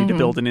allows somebody to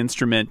build an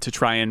instrument to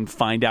try and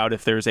find out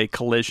if there's a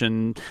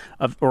collision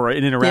or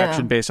an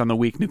interaction based on the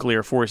weak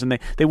nuclear force. And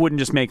they wouldn't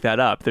just make that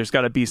up. There's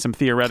got to be some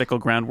theoretical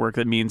groundwork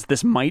that means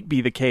this might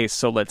be the case,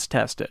 so let's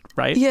test it,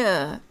 right?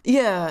 Yeah.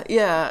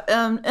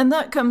 And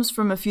that comes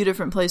from a few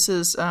different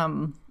places.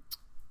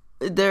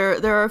 There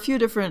are a few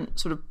different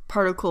sort of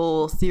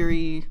particle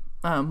theory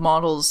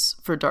models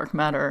for dark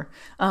matter.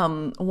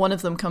 One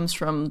of them comes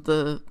from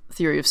the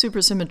theory of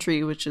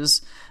supersymmetry, which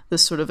is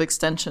this sort of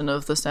extension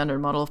of the standard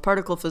model of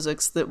particle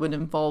physics that would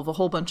involve a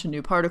whole bunch of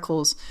new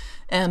particles.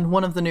 And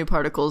one of the new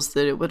particles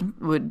that it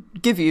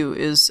would give you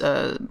is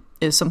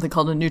something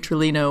called a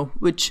neutralino,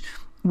 which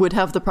would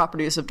have the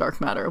properties of dark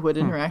matter, would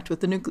interact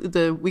with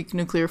the weak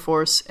nuclear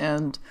force,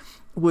 and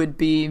would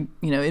be,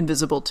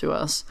 invisible to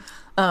us.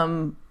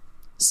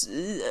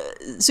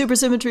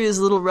 Supersymmetry is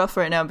a little rough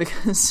right now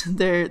because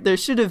there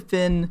should have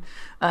been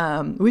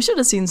we should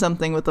have seen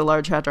something with the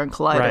Large Hadron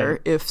Collider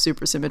if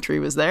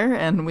supersymmetry was there,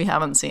 and we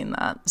haven't seen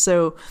that.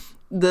 So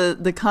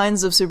the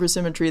kinds of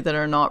supersymmetry that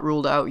are not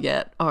ruled out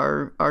yet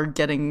are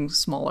getting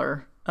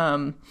smaller.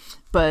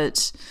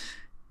 But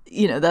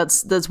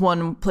that's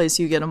one place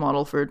you get a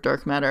model for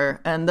dark matter,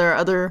 and there are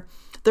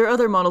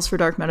other models for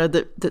dark matter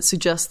that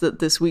suggest that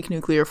this weak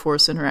nuclear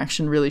force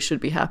interaction really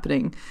should be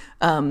happening.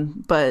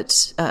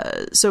 But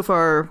so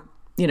far,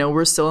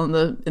 we're still in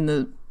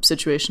the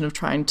situation of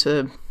trying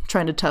to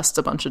trying to test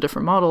a bunch of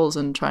different models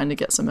and trying to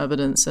get some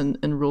evidence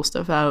and rule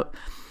stuff out.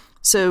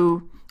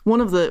 So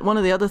one of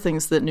the other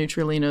things that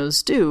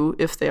neutralinos do,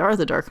 if they are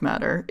the dark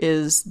matter,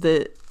 is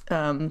that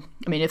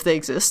if they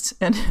exist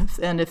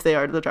and if they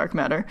are the dark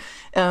matter,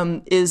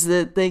 is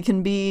that they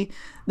can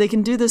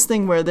do this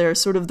thing where they're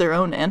sort of their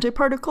own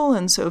antiparticle,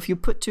 and so if you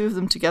put two of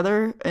them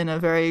together in a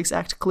very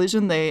exact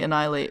collision, they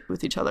annihilate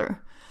with each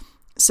other.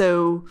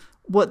 So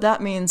what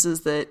that means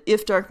is that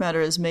if dark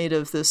matter is made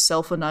of this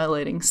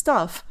self-annihilating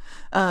stuff,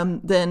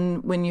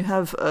 then when you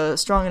have a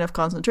strong enough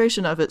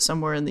concentration of it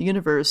somewhere in the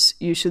universe,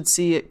 you should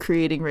see it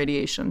creating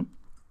radiation.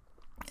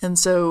 And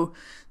so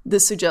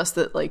this suggests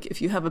that, like,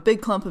 if you have a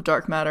big clump of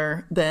dark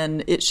matter,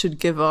 then it should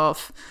give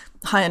off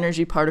high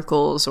energy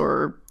particles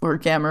or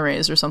gamma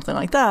rays or something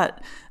like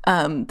that,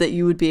 that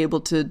you would be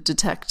able to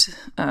detect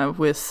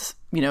with,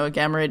 a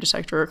gamma ray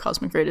detector or a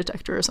cosmic ray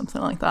detector or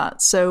something like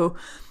that. So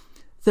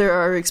there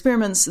are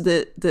experiments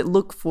that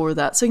look for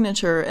that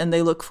signature, and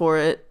they look for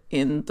it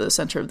in the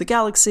center of the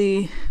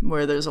galaxy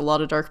where there's a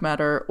lot of dark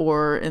matter,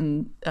 or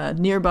in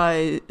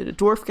nearby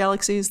dwarf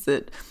galaxies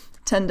that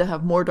tend to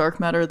have more dark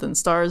matter than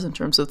stars in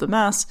terms of the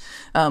mass,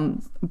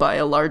 by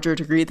a larger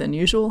degree than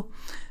usual,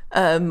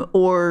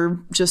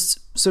 or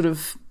just sort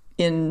of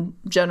in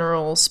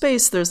general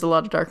space, there's a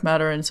lot of dark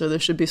matter, and so there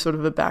should be sort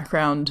of a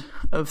background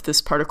of this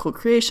particle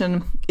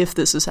creation if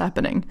this is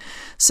happening.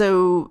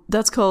 So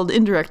that's called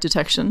indirect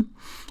detection,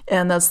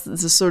 and that's the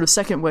sort of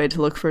second way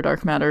to look for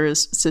dark matter,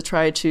 is to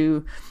try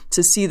to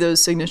see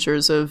those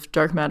signatures of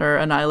dark matter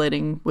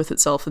annihilating with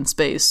itself in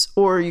space.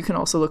 Or you can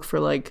also look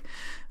for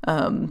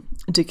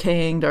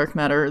decaying dark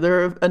matter.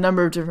 There are a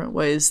number of different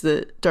ways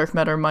that dark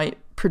matter might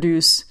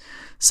produce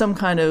some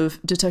kind of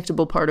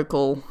detectable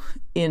particle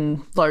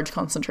in large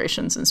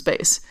concentrations in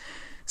space.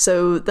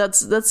 So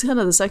that's kind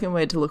of the second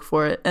way to look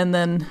for it. And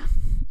then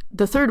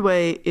the third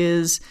way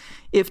is,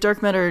 if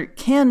dark matter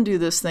can do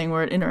this thing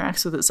where it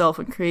interacts with itself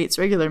and creates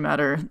regular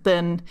matter,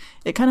 then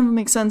it kind of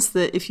makes sense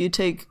that if you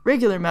take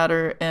regular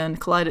matter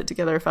and collide it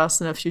together fast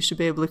enough, you should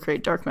be able to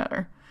create dark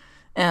matter.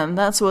 And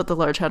that's what the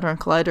Large Hadron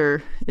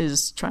Collider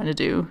is trying to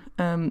do.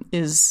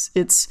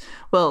 It's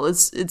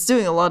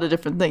doing a lot of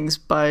different things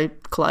by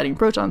colliding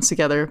protons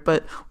together,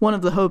 but one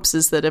of the hopes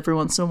is that every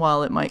once in a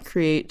while it might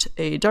create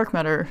a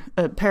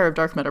pair of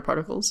dark matter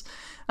particles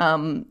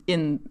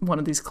in one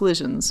of these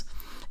collisions.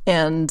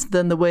 And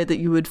then the way that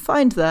you would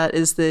find that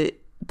is that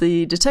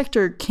the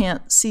detector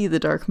can't see the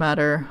dark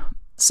matter.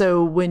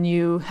 So when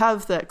you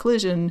have that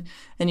collision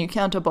and you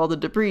count up all the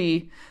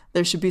debris,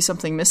 there should be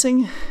something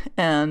missing,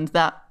 and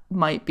that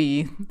might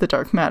be the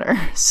dark matter.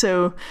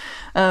 So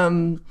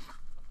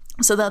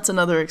that's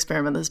another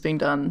experiment that's being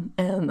done,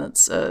 and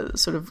that's a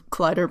sort of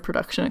collider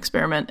production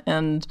experiment.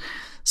 And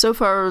so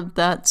far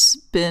that's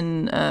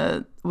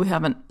been, we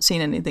haven't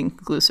seen anything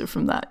conclusive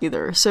from that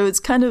either. So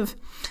it's kind of,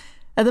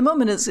 at the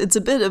moment, it's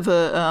a bit of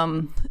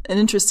an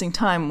interesting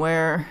time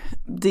where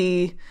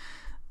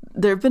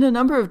there have been a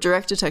number of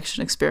direct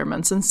detection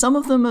experiments, and some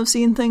of them have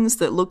seen things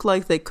that look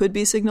like they could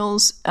be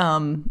signals,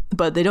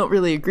 but they don't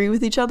really agree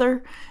with each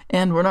other,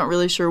 and we're not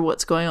really sure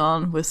what's going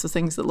on with the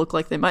things that look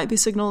like they might be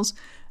signals.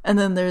 And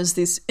then there's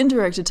these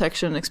indirect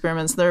detection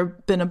experiments. There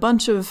have been a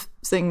bunch of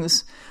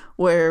things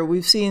where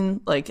we've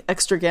seen like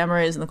extra gamma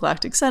rays in the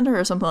galactic center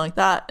or something like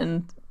that,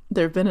 and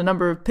there have been a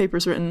number of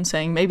papers written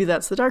saying maybe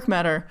that's the dark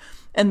matter.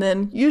 And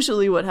then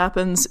usually what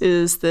happens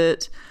is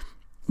that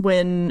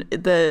when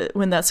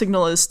that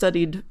signal is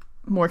studied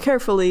more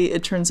carefully,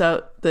 it turns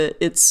out that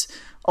it's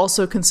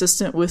also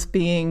consistent with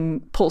being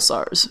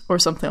pulsars or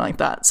something like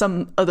that,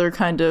 some other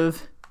kind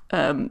of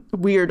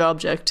weird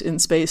object in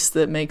space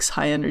that makes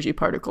high energy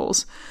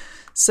particles.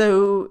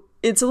 So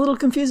it's a little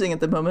confusing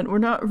at the moment. We're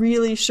not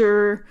really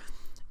sure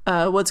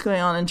what's going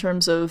on in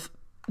terms of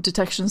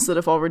detections that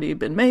have already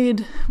been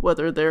made,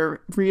 whether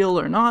they're real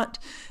or not.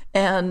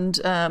 And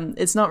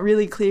it's not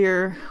really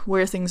clear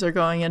where things are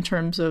going in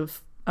terms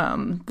of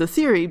the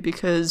theory,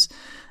 because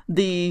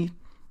the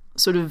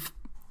sort of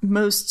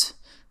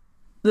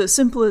the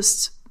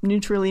simplest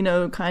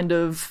neutralino kind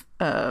of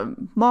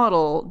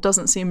model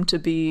doesn't seem to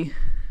be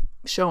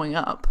showing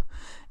up.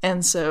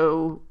 And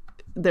so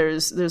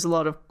there's a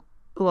lot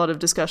of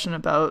discussion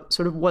about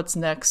sort of what's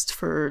next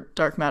for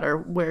dark matter.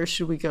 Where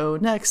should we go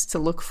next to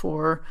look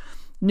for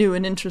new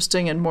and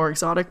interesting and more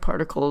exotic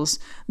particles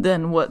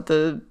than what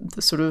the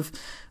sort of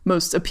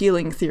most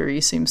appealing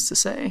theory seems to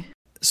say?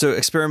 So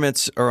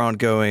experiments are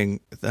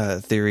ongoing,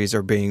 theories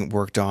are being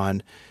worked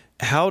on.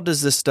 How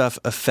does this stuff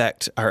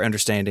affect our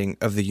understanding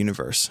of the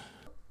universe?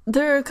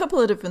 There are a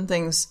couple of different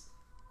things.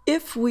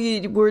 If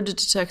we were to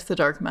detect the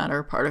dark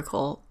matter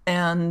particle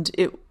and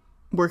it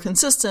were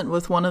consistent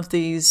with one of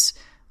these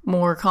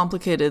more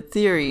complicated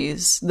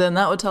theories, then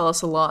that would tell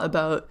us a lot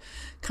about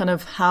kind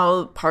of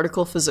how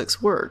particle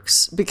physics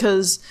works.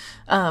 Because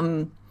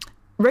right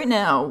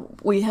now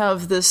we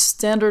have this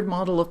standard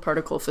model of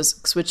particle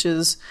physics, which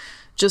is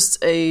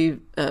just a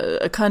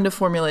kind of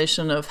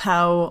formulation of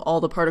how all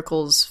the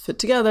particles fit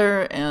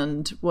together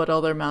and what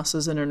all their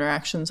masses and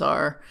interactions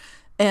are.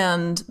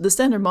 And the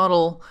standard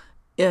model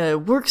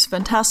works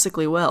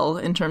fantastically well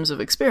in terms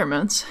of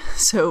experiments.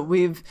 So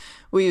we've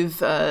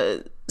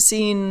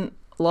seen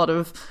a lot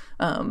of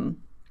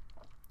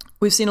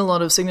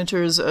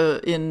signatures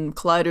in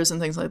colliders and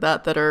things like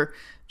that are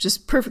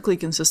just perfectly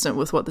consistent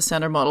with what the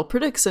Standard Model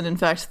predicts. And in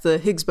fact, the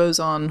Higgs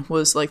boson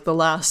was like the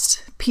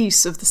last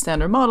piece of the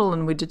Standard Model,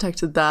 and we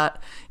detected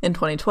that in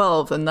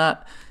 2012, and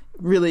that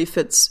really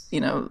fits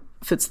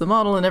the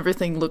model, and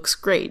everything looks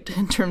great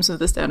in terms of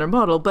the Standard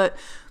Model. But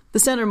the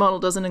Standard Model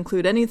doesn't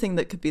include anything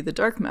that could be the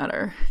dark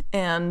matter.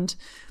 And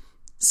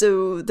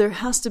so there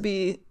has to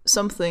be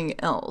something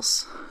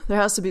else. There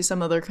has to be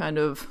some other kind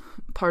of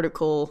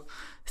particle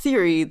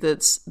theory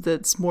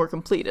that's more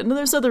complete. And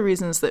there's other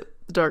reasons that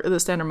the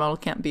Standard Model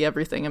can't be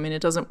everything. I mean,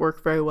 it doesn't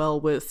work very well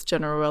with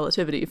general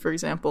relativity, for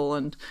example,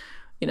 and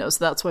so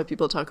that's why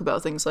people talk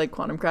about things like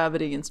quantum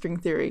gravity and string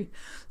theory.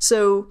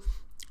 So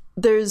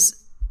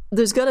there's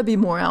got to be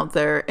more out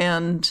there,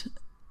 and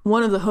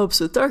one of the hopes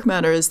with dark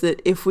matter is that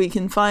if we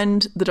can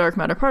find the dark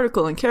matter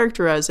particle and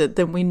characterize it,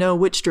 then we know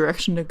which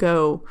direction to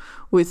go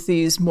with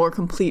these more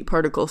complete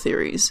particle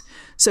theories.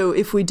 So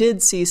if we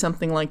did see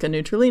something like a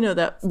neutralino,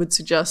 that would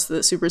suggest that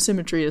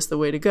supersymmetry is the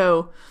way to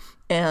go.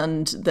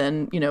 And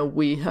then,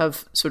 we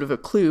have sort of a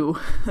clue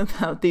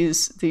about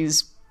these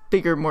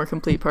bigger, more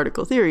complete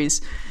particle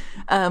theories.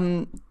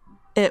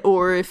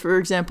 Or if, for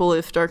example,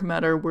 if dark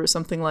matter were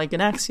something like an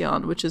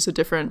axion, which is a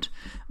different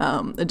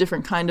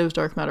kind of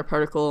dark matter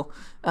particle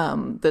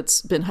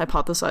that's been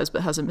hypothesized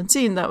but hasn't been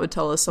seen, that would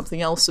tell us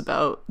something else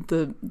about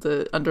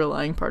the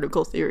underlying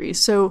particle theory.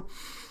 So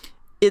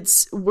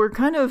dark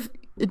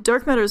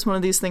matter is one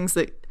of these things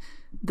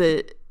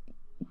that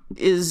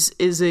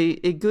is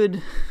a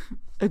good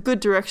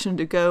direction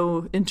to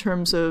go in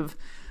terms of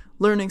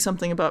learning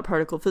something about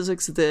particle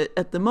physics that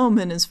at the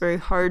moment is very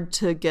hard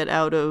to get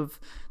out of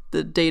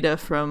the data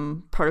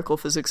from particle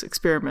physics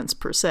experiments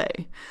per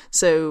se.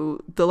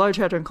 So the Large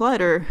Hadron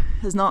Collider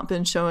has not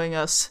been showing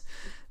us,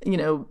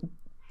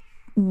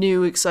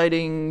 new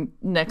exciting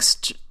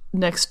next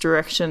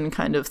direction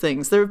kind of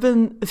things. There have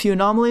been a few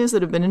anomalies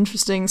that have been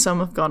interesting. Some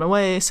have gone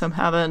away, some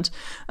haven't.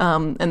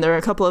 And there are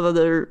a couple of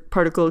other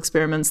particle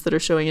experiments that are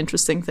showing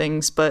interesting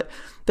things, but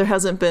there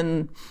hasn't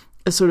been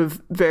a sort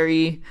of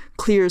very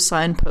clear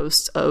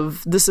signpost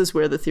of this is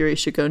where the theory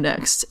should go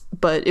next.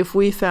 But if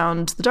we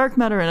found the dark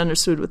matter and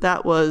understood what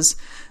that was,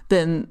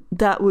 then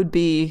that would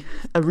be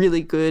a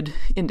really good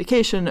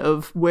indication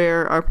of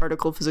where our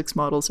particle physics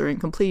models are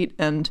incomplete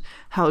and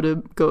how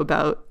to go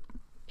about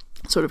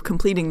sort of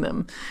completing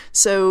them.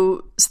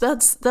 So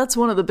that's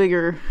one of the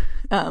bigger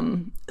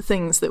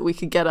things that we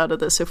could get out of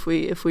this if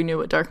we knew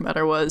what dark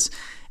matter was.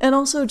 And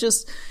also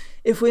just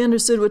if we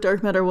understood what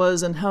dark matter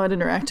was and how it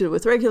interacted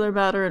with regular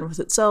matter and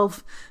with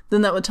itself,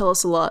 then that would tell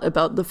us a lot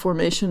about the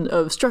formation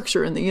of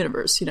structure in the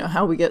universe,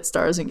 how we get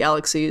stars and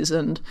galaxies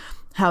and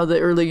how the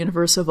early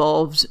universe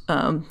evolved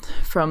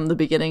from the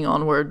beginning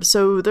onward.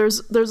 So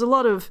there's a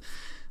lot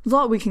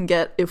we can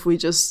get if we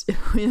just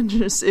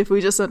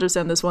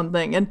understand this one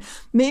thing. And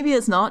maybe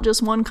it's not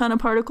just one kind of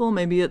particle,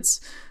 maybe it's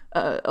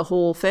a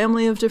whole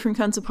family of different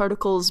kinds of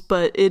particles,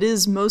 but it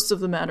is most of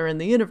the matter in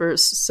the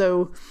universe.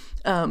 So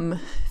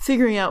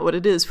figuring out what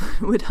it is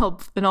would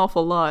help an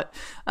awful lot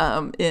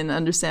in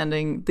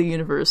understanding the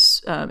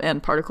universe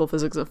and particle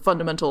physics and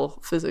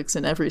fundamental physics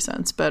in every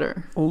sense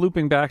better.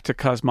 Looping back to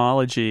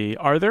cosmology,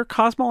 are there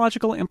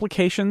cosmological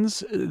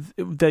implications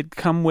that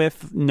come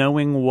with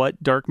knowing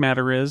what dark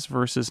matter is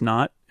versus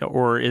not?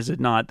 Or is it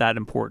not that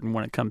important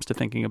when it comes to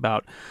thinking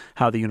about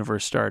how the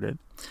universe started?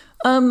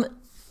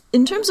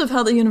 In terms of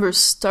how the universe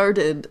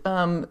started,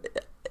 that's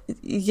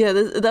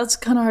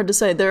kind of hard to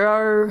say. There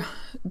are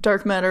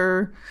dark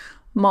matter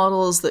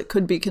models that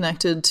could be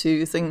connected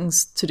to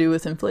things to do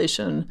with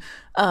inflation.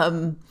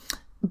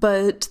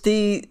 But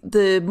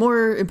the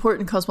more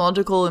important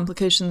cosmological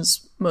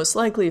implications most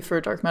likely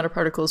for dark matter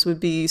particles would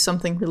be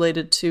something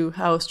related to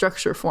how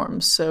structure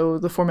forms. So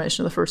the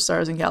formation of the first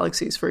stars and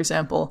galaxies, for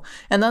example.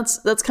 And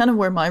that's kind of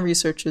where my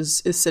research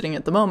is sitting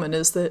at the moment,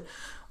 is that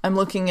I'm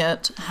looking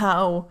at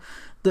how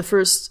the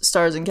first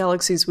stars and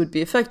galaxies would be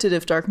affected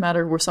if dark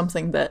matter were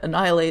something that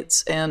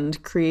annihilates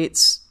and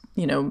creates,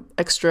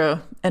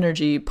 extra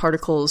energy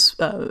particles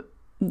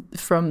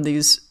from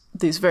these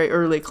very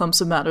early clumps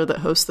of matter that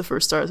host the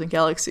first stars and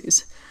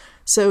galaxies.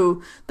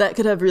 So that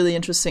could have really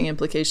interesting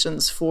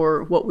implications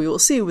for what we will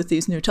see with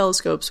these new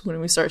telescopes when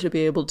we start to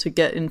be able to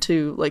get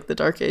into like the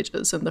dark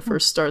ages and the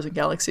first stars and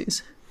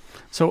galaxies.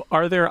 So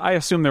I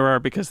assume there are,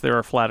 because there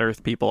are flat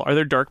earth people, are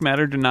there dark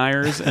matter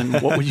deniers? And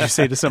what would you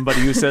say to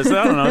somebody who says,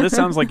 I don't know, this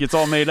sounds like it's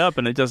all made up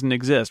and it doesn't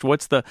exist?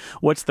 What's the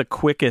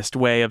quickest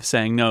way of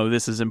saying, no,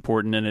 this is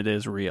important and it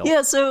is real?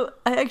 Yeah, so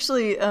I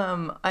actually,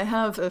 I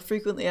have a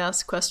frequently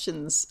asked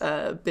questions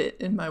bit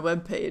in my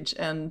webpage,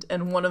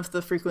 and one of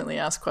the frequently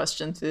asked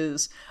questions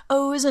is,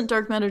 oh, isn't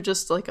dark matter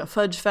just like a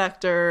fudge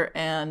factor?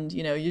 And,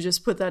 you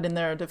just put that in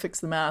there to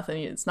fix the math and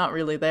it's not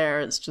really there.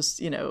 It's just,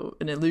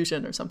 an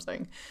illusion or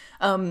something.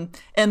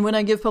 And when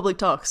I give public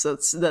talks,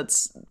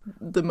 that's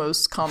the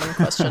most common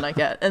question I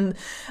get. And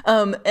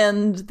when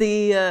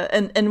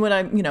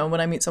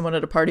I meet someone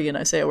at a party and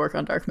I say I work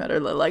on dark matter,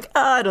 they're like,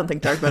 I don't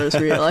think dark matter is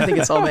real. I think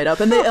it's all made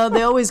up. And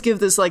they always give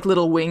this like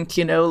little wink,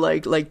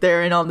 like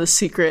they're in on the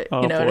secret,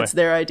 and it's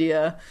their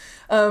idea.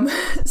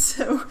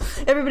 So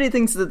everybody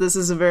thinks that this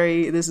is a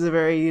very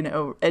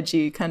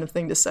edgy kind of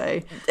thing to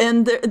say.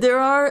 And there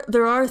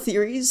are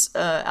theories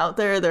out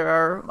there. There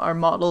are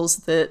models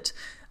that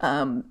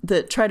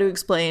try to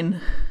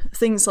explain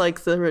things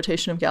like the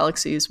rotation of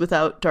galaxies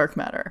without dark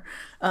matter.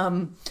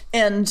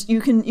 And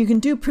you can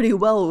do pretty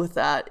well with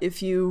that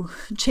if you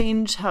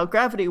change how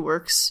gravity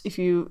works, if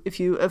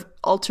you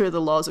alter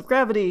the laws of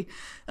gravity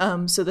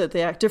so that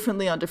they act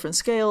differently on different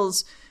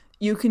scales.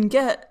 You can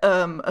get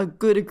a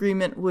good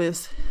agreement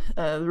with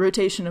the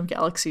rotation of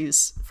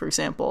galaxies, for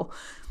example.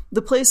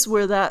 The place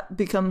where that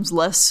becomes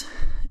less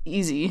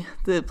easy,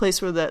 the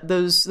place where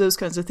those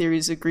kinds of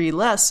theories agree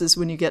less, is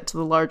when you get to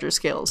the larger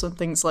scales and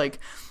things like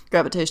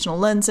gravitational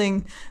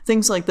lensing,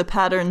 things like the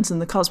patterns in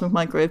the cosmic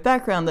microwave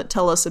background that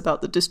tell us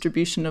about the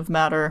distribution of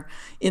matter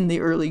in the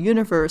early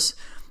universe.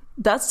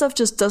 That stuff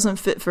just doesn't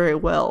fit very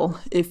well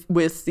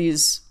with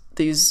these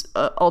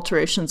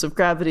alterations of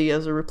gravity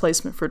as a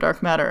replacement for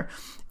dark matter.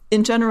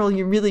 In general,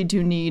 you really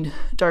do need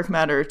dark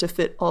matter to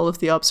fit all of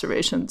the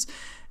observations,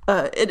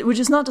 which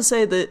is not to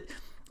say that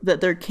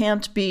there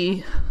can't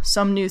be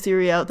some new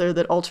theory out there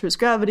that alters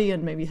gravity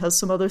and maybe has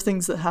some other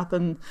things that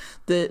happen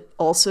that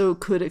also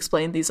could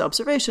explain these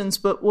observations.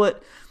 But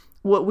what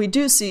we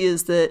do see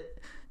is that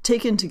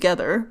taken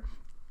together,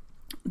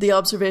 the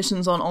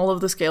observations on all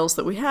of the scales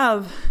that we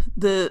have,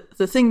 the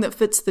thing that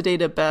fits the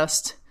data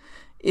best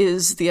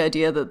is the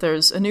idea that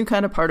there's a new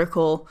kind of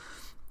particle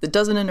that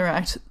doesn't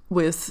interact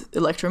with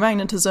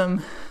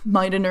electromagnetism,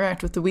 might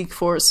interact with the weak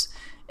force,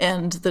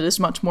 and that is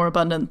much more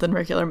abundant than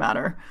regular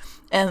matter.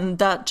 And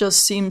that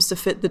just seems to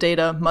fit the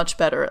data much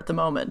better at the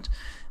moment.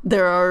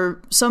 There are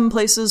some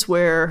places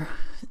where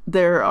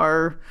there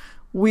are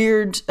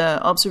weird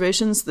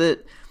observations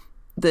that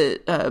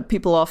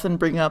people often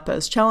bring up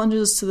as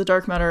challenges to the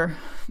dark matter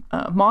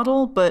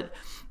model, but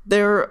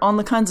they're on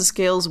the kinds of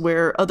scales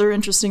where other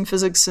interesting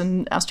physics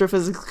and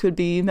astrophysics could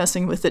be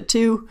messing with it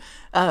too,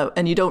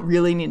 and you don't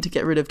really need to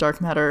get rid of dark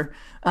matter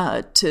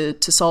to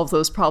solve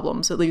those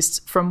problems. At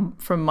least from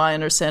my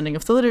understanding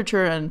of the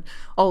literature and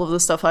all of the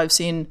stuff I've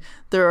seen,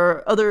 there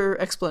are other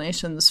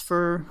explanations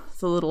for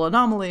the little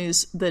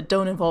anomalies that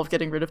don't involve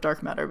getting rid of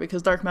dark matter,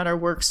 because dark matter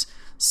works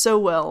so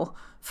well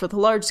for the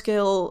large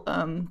scale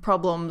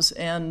problems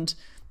and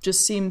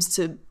just seems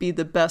to be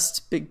the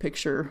best big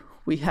picture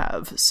we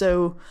have.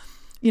 So,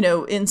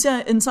 in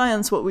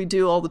science, what we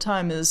do all the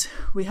time is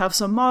we have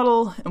some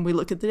model and we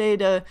look at the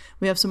data,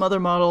 we have some other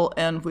model,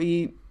 and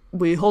we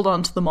hold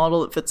on to the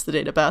model that fits the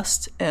data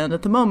best. And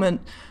at the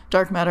moment,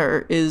 dark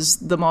matter is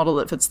the model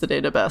that fits the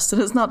data best.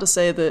 And it's not to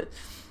say that,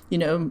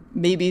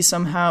 maybe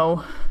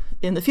somehow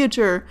in the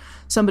future,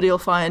 somebody will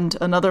find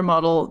another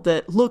model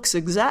that looks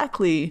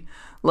exactly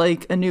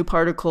like a new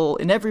particle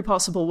in every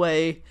possible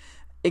way,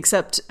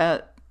 except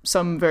at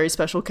some very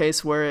special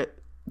case where it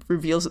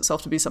reveals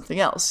itself to be something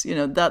else.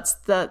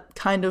 That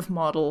kind of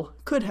model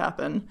could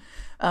happen.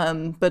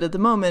 But at the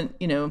moment,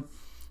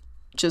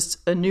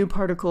 just a new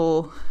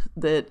particle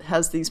that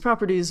has these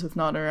properties of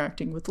not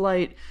interacting with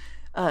light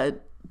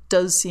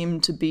does seem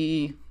to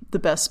be the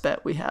best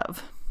bet we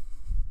have.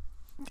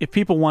 If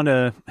people want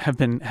to have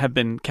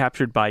been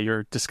captured by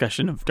your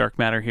discussion of dark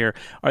matter here,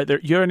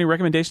 you have any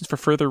recommendations for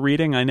further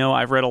reading? I know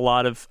I've read a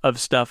lot of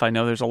stuff. I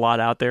know there's a lot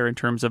out there in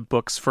terms of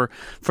books for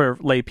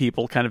lay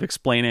people kind of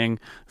explaining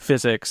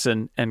physics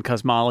and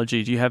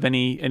cosmology. Do you have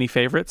any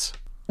favorites?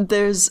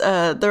 There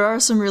are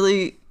some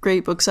really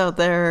great books out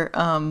there.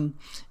 Some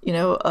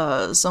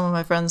of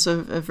my friends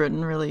have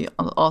written really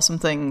awesome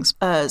things.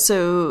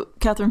 So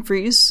Catherine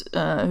Fries,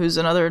 who's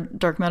another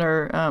dark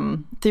matter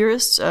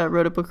theorist,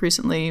 wrote a book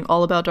recently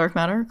all about dark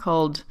matter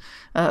called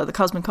The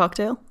Cosmic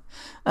Cocktail,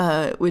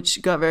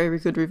 which got very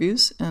good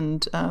reviews,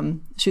 and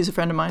she's a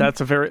friend of mine.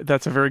 That's a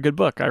very good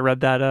book. I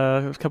read that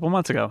a couple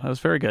months ago. That was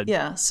very good.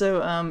 Yeah.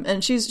 So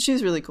and she's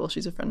really cool.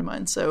 She's a friend of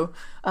mine. So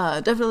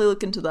definitely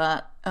look into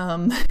that.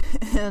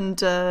 And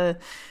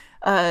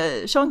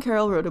Sean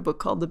Carroll wrote a book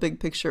called The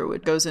Big Picture,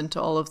 which goes into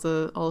all of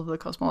the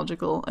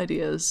cosmological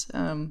ideas.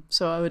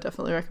 So I would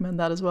definitely recommend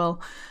that as well.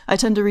 I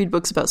tend to read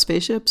books about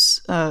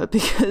spaceships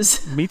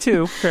because me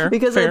too. Fair.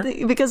 Because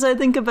I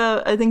think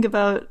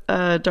about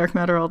dark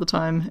matter all the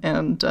time,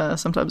 and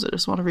sometimes I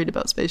just want to read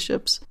about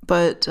spaceships.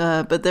 But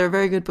they're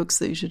very good books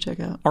that you should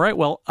check out. All right.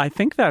 Well, I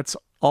think that's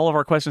all of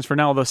our questions for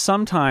now, although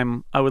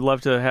sometime I would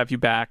love to have you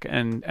back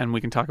and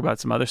we can talk about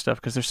some other stuff,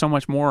 because there's so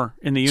much more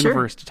in the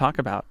universe to talk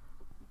about.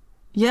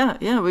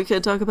 Yeah, we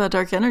could talk about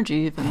dark energy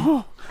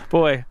even.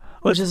 Boy.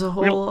 Which is a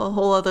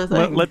whole other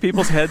thing. Let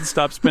people's heads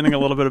stop spinning a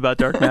little bit about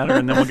dark matter,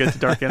 and then we'll get to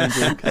dark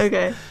energy.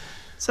 Okay.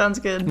 Sounds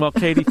good. Well,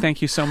 Katie,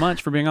 thank you so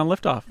much for being on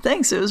Liftoff.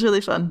 Thanks. It was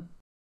really fun.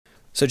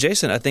 So,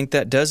 Jason, I think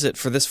that does it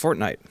for this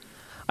fortnight.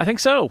 I think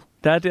so.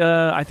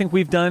 I think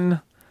we've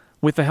done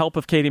with the help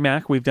of Katie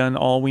Mack, we've done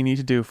all we need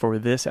to do for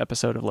this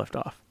episode of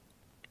Liftoff.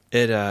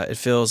 It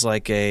feels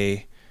like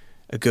a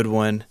good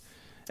one.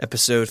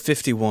 Episode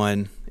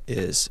 51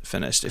 is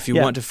finished. If you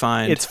want to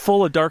find... It's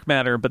full of dark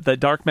matter, but the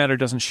dark matter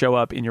doesn't show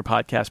up in your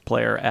podcast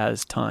player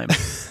as time.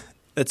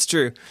 That's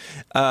true.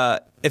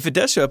 If it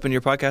does show up in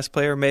your podcast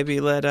player, maybe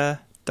let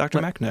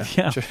Dr. Mack know.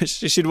 Yeah.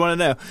 She'd want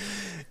to know.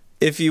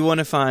 If you want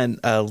to find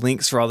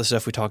links for all the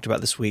stuff we talked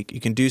about this week, you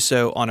can do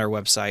so on our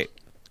website,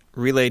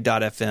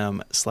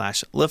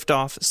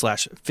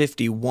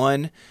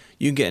 relay.fm/liftoff/51.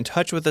 You can get in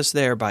touch with us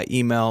there by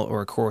email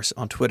or, of course,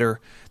 on Twitter.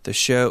 The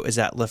show is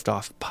at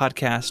Liftoff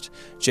Podcast.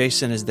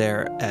 Jason is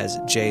there as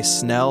J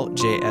Snell,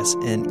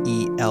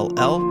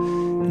 JSNELL.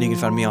 And you can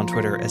find me on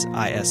Twitter as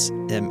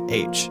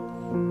ISMH.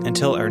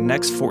 Until our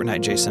next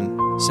fortnight, Jason,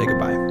 say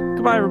goodbye.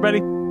 Goodbye,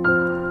 everybody.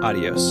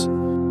 Adios.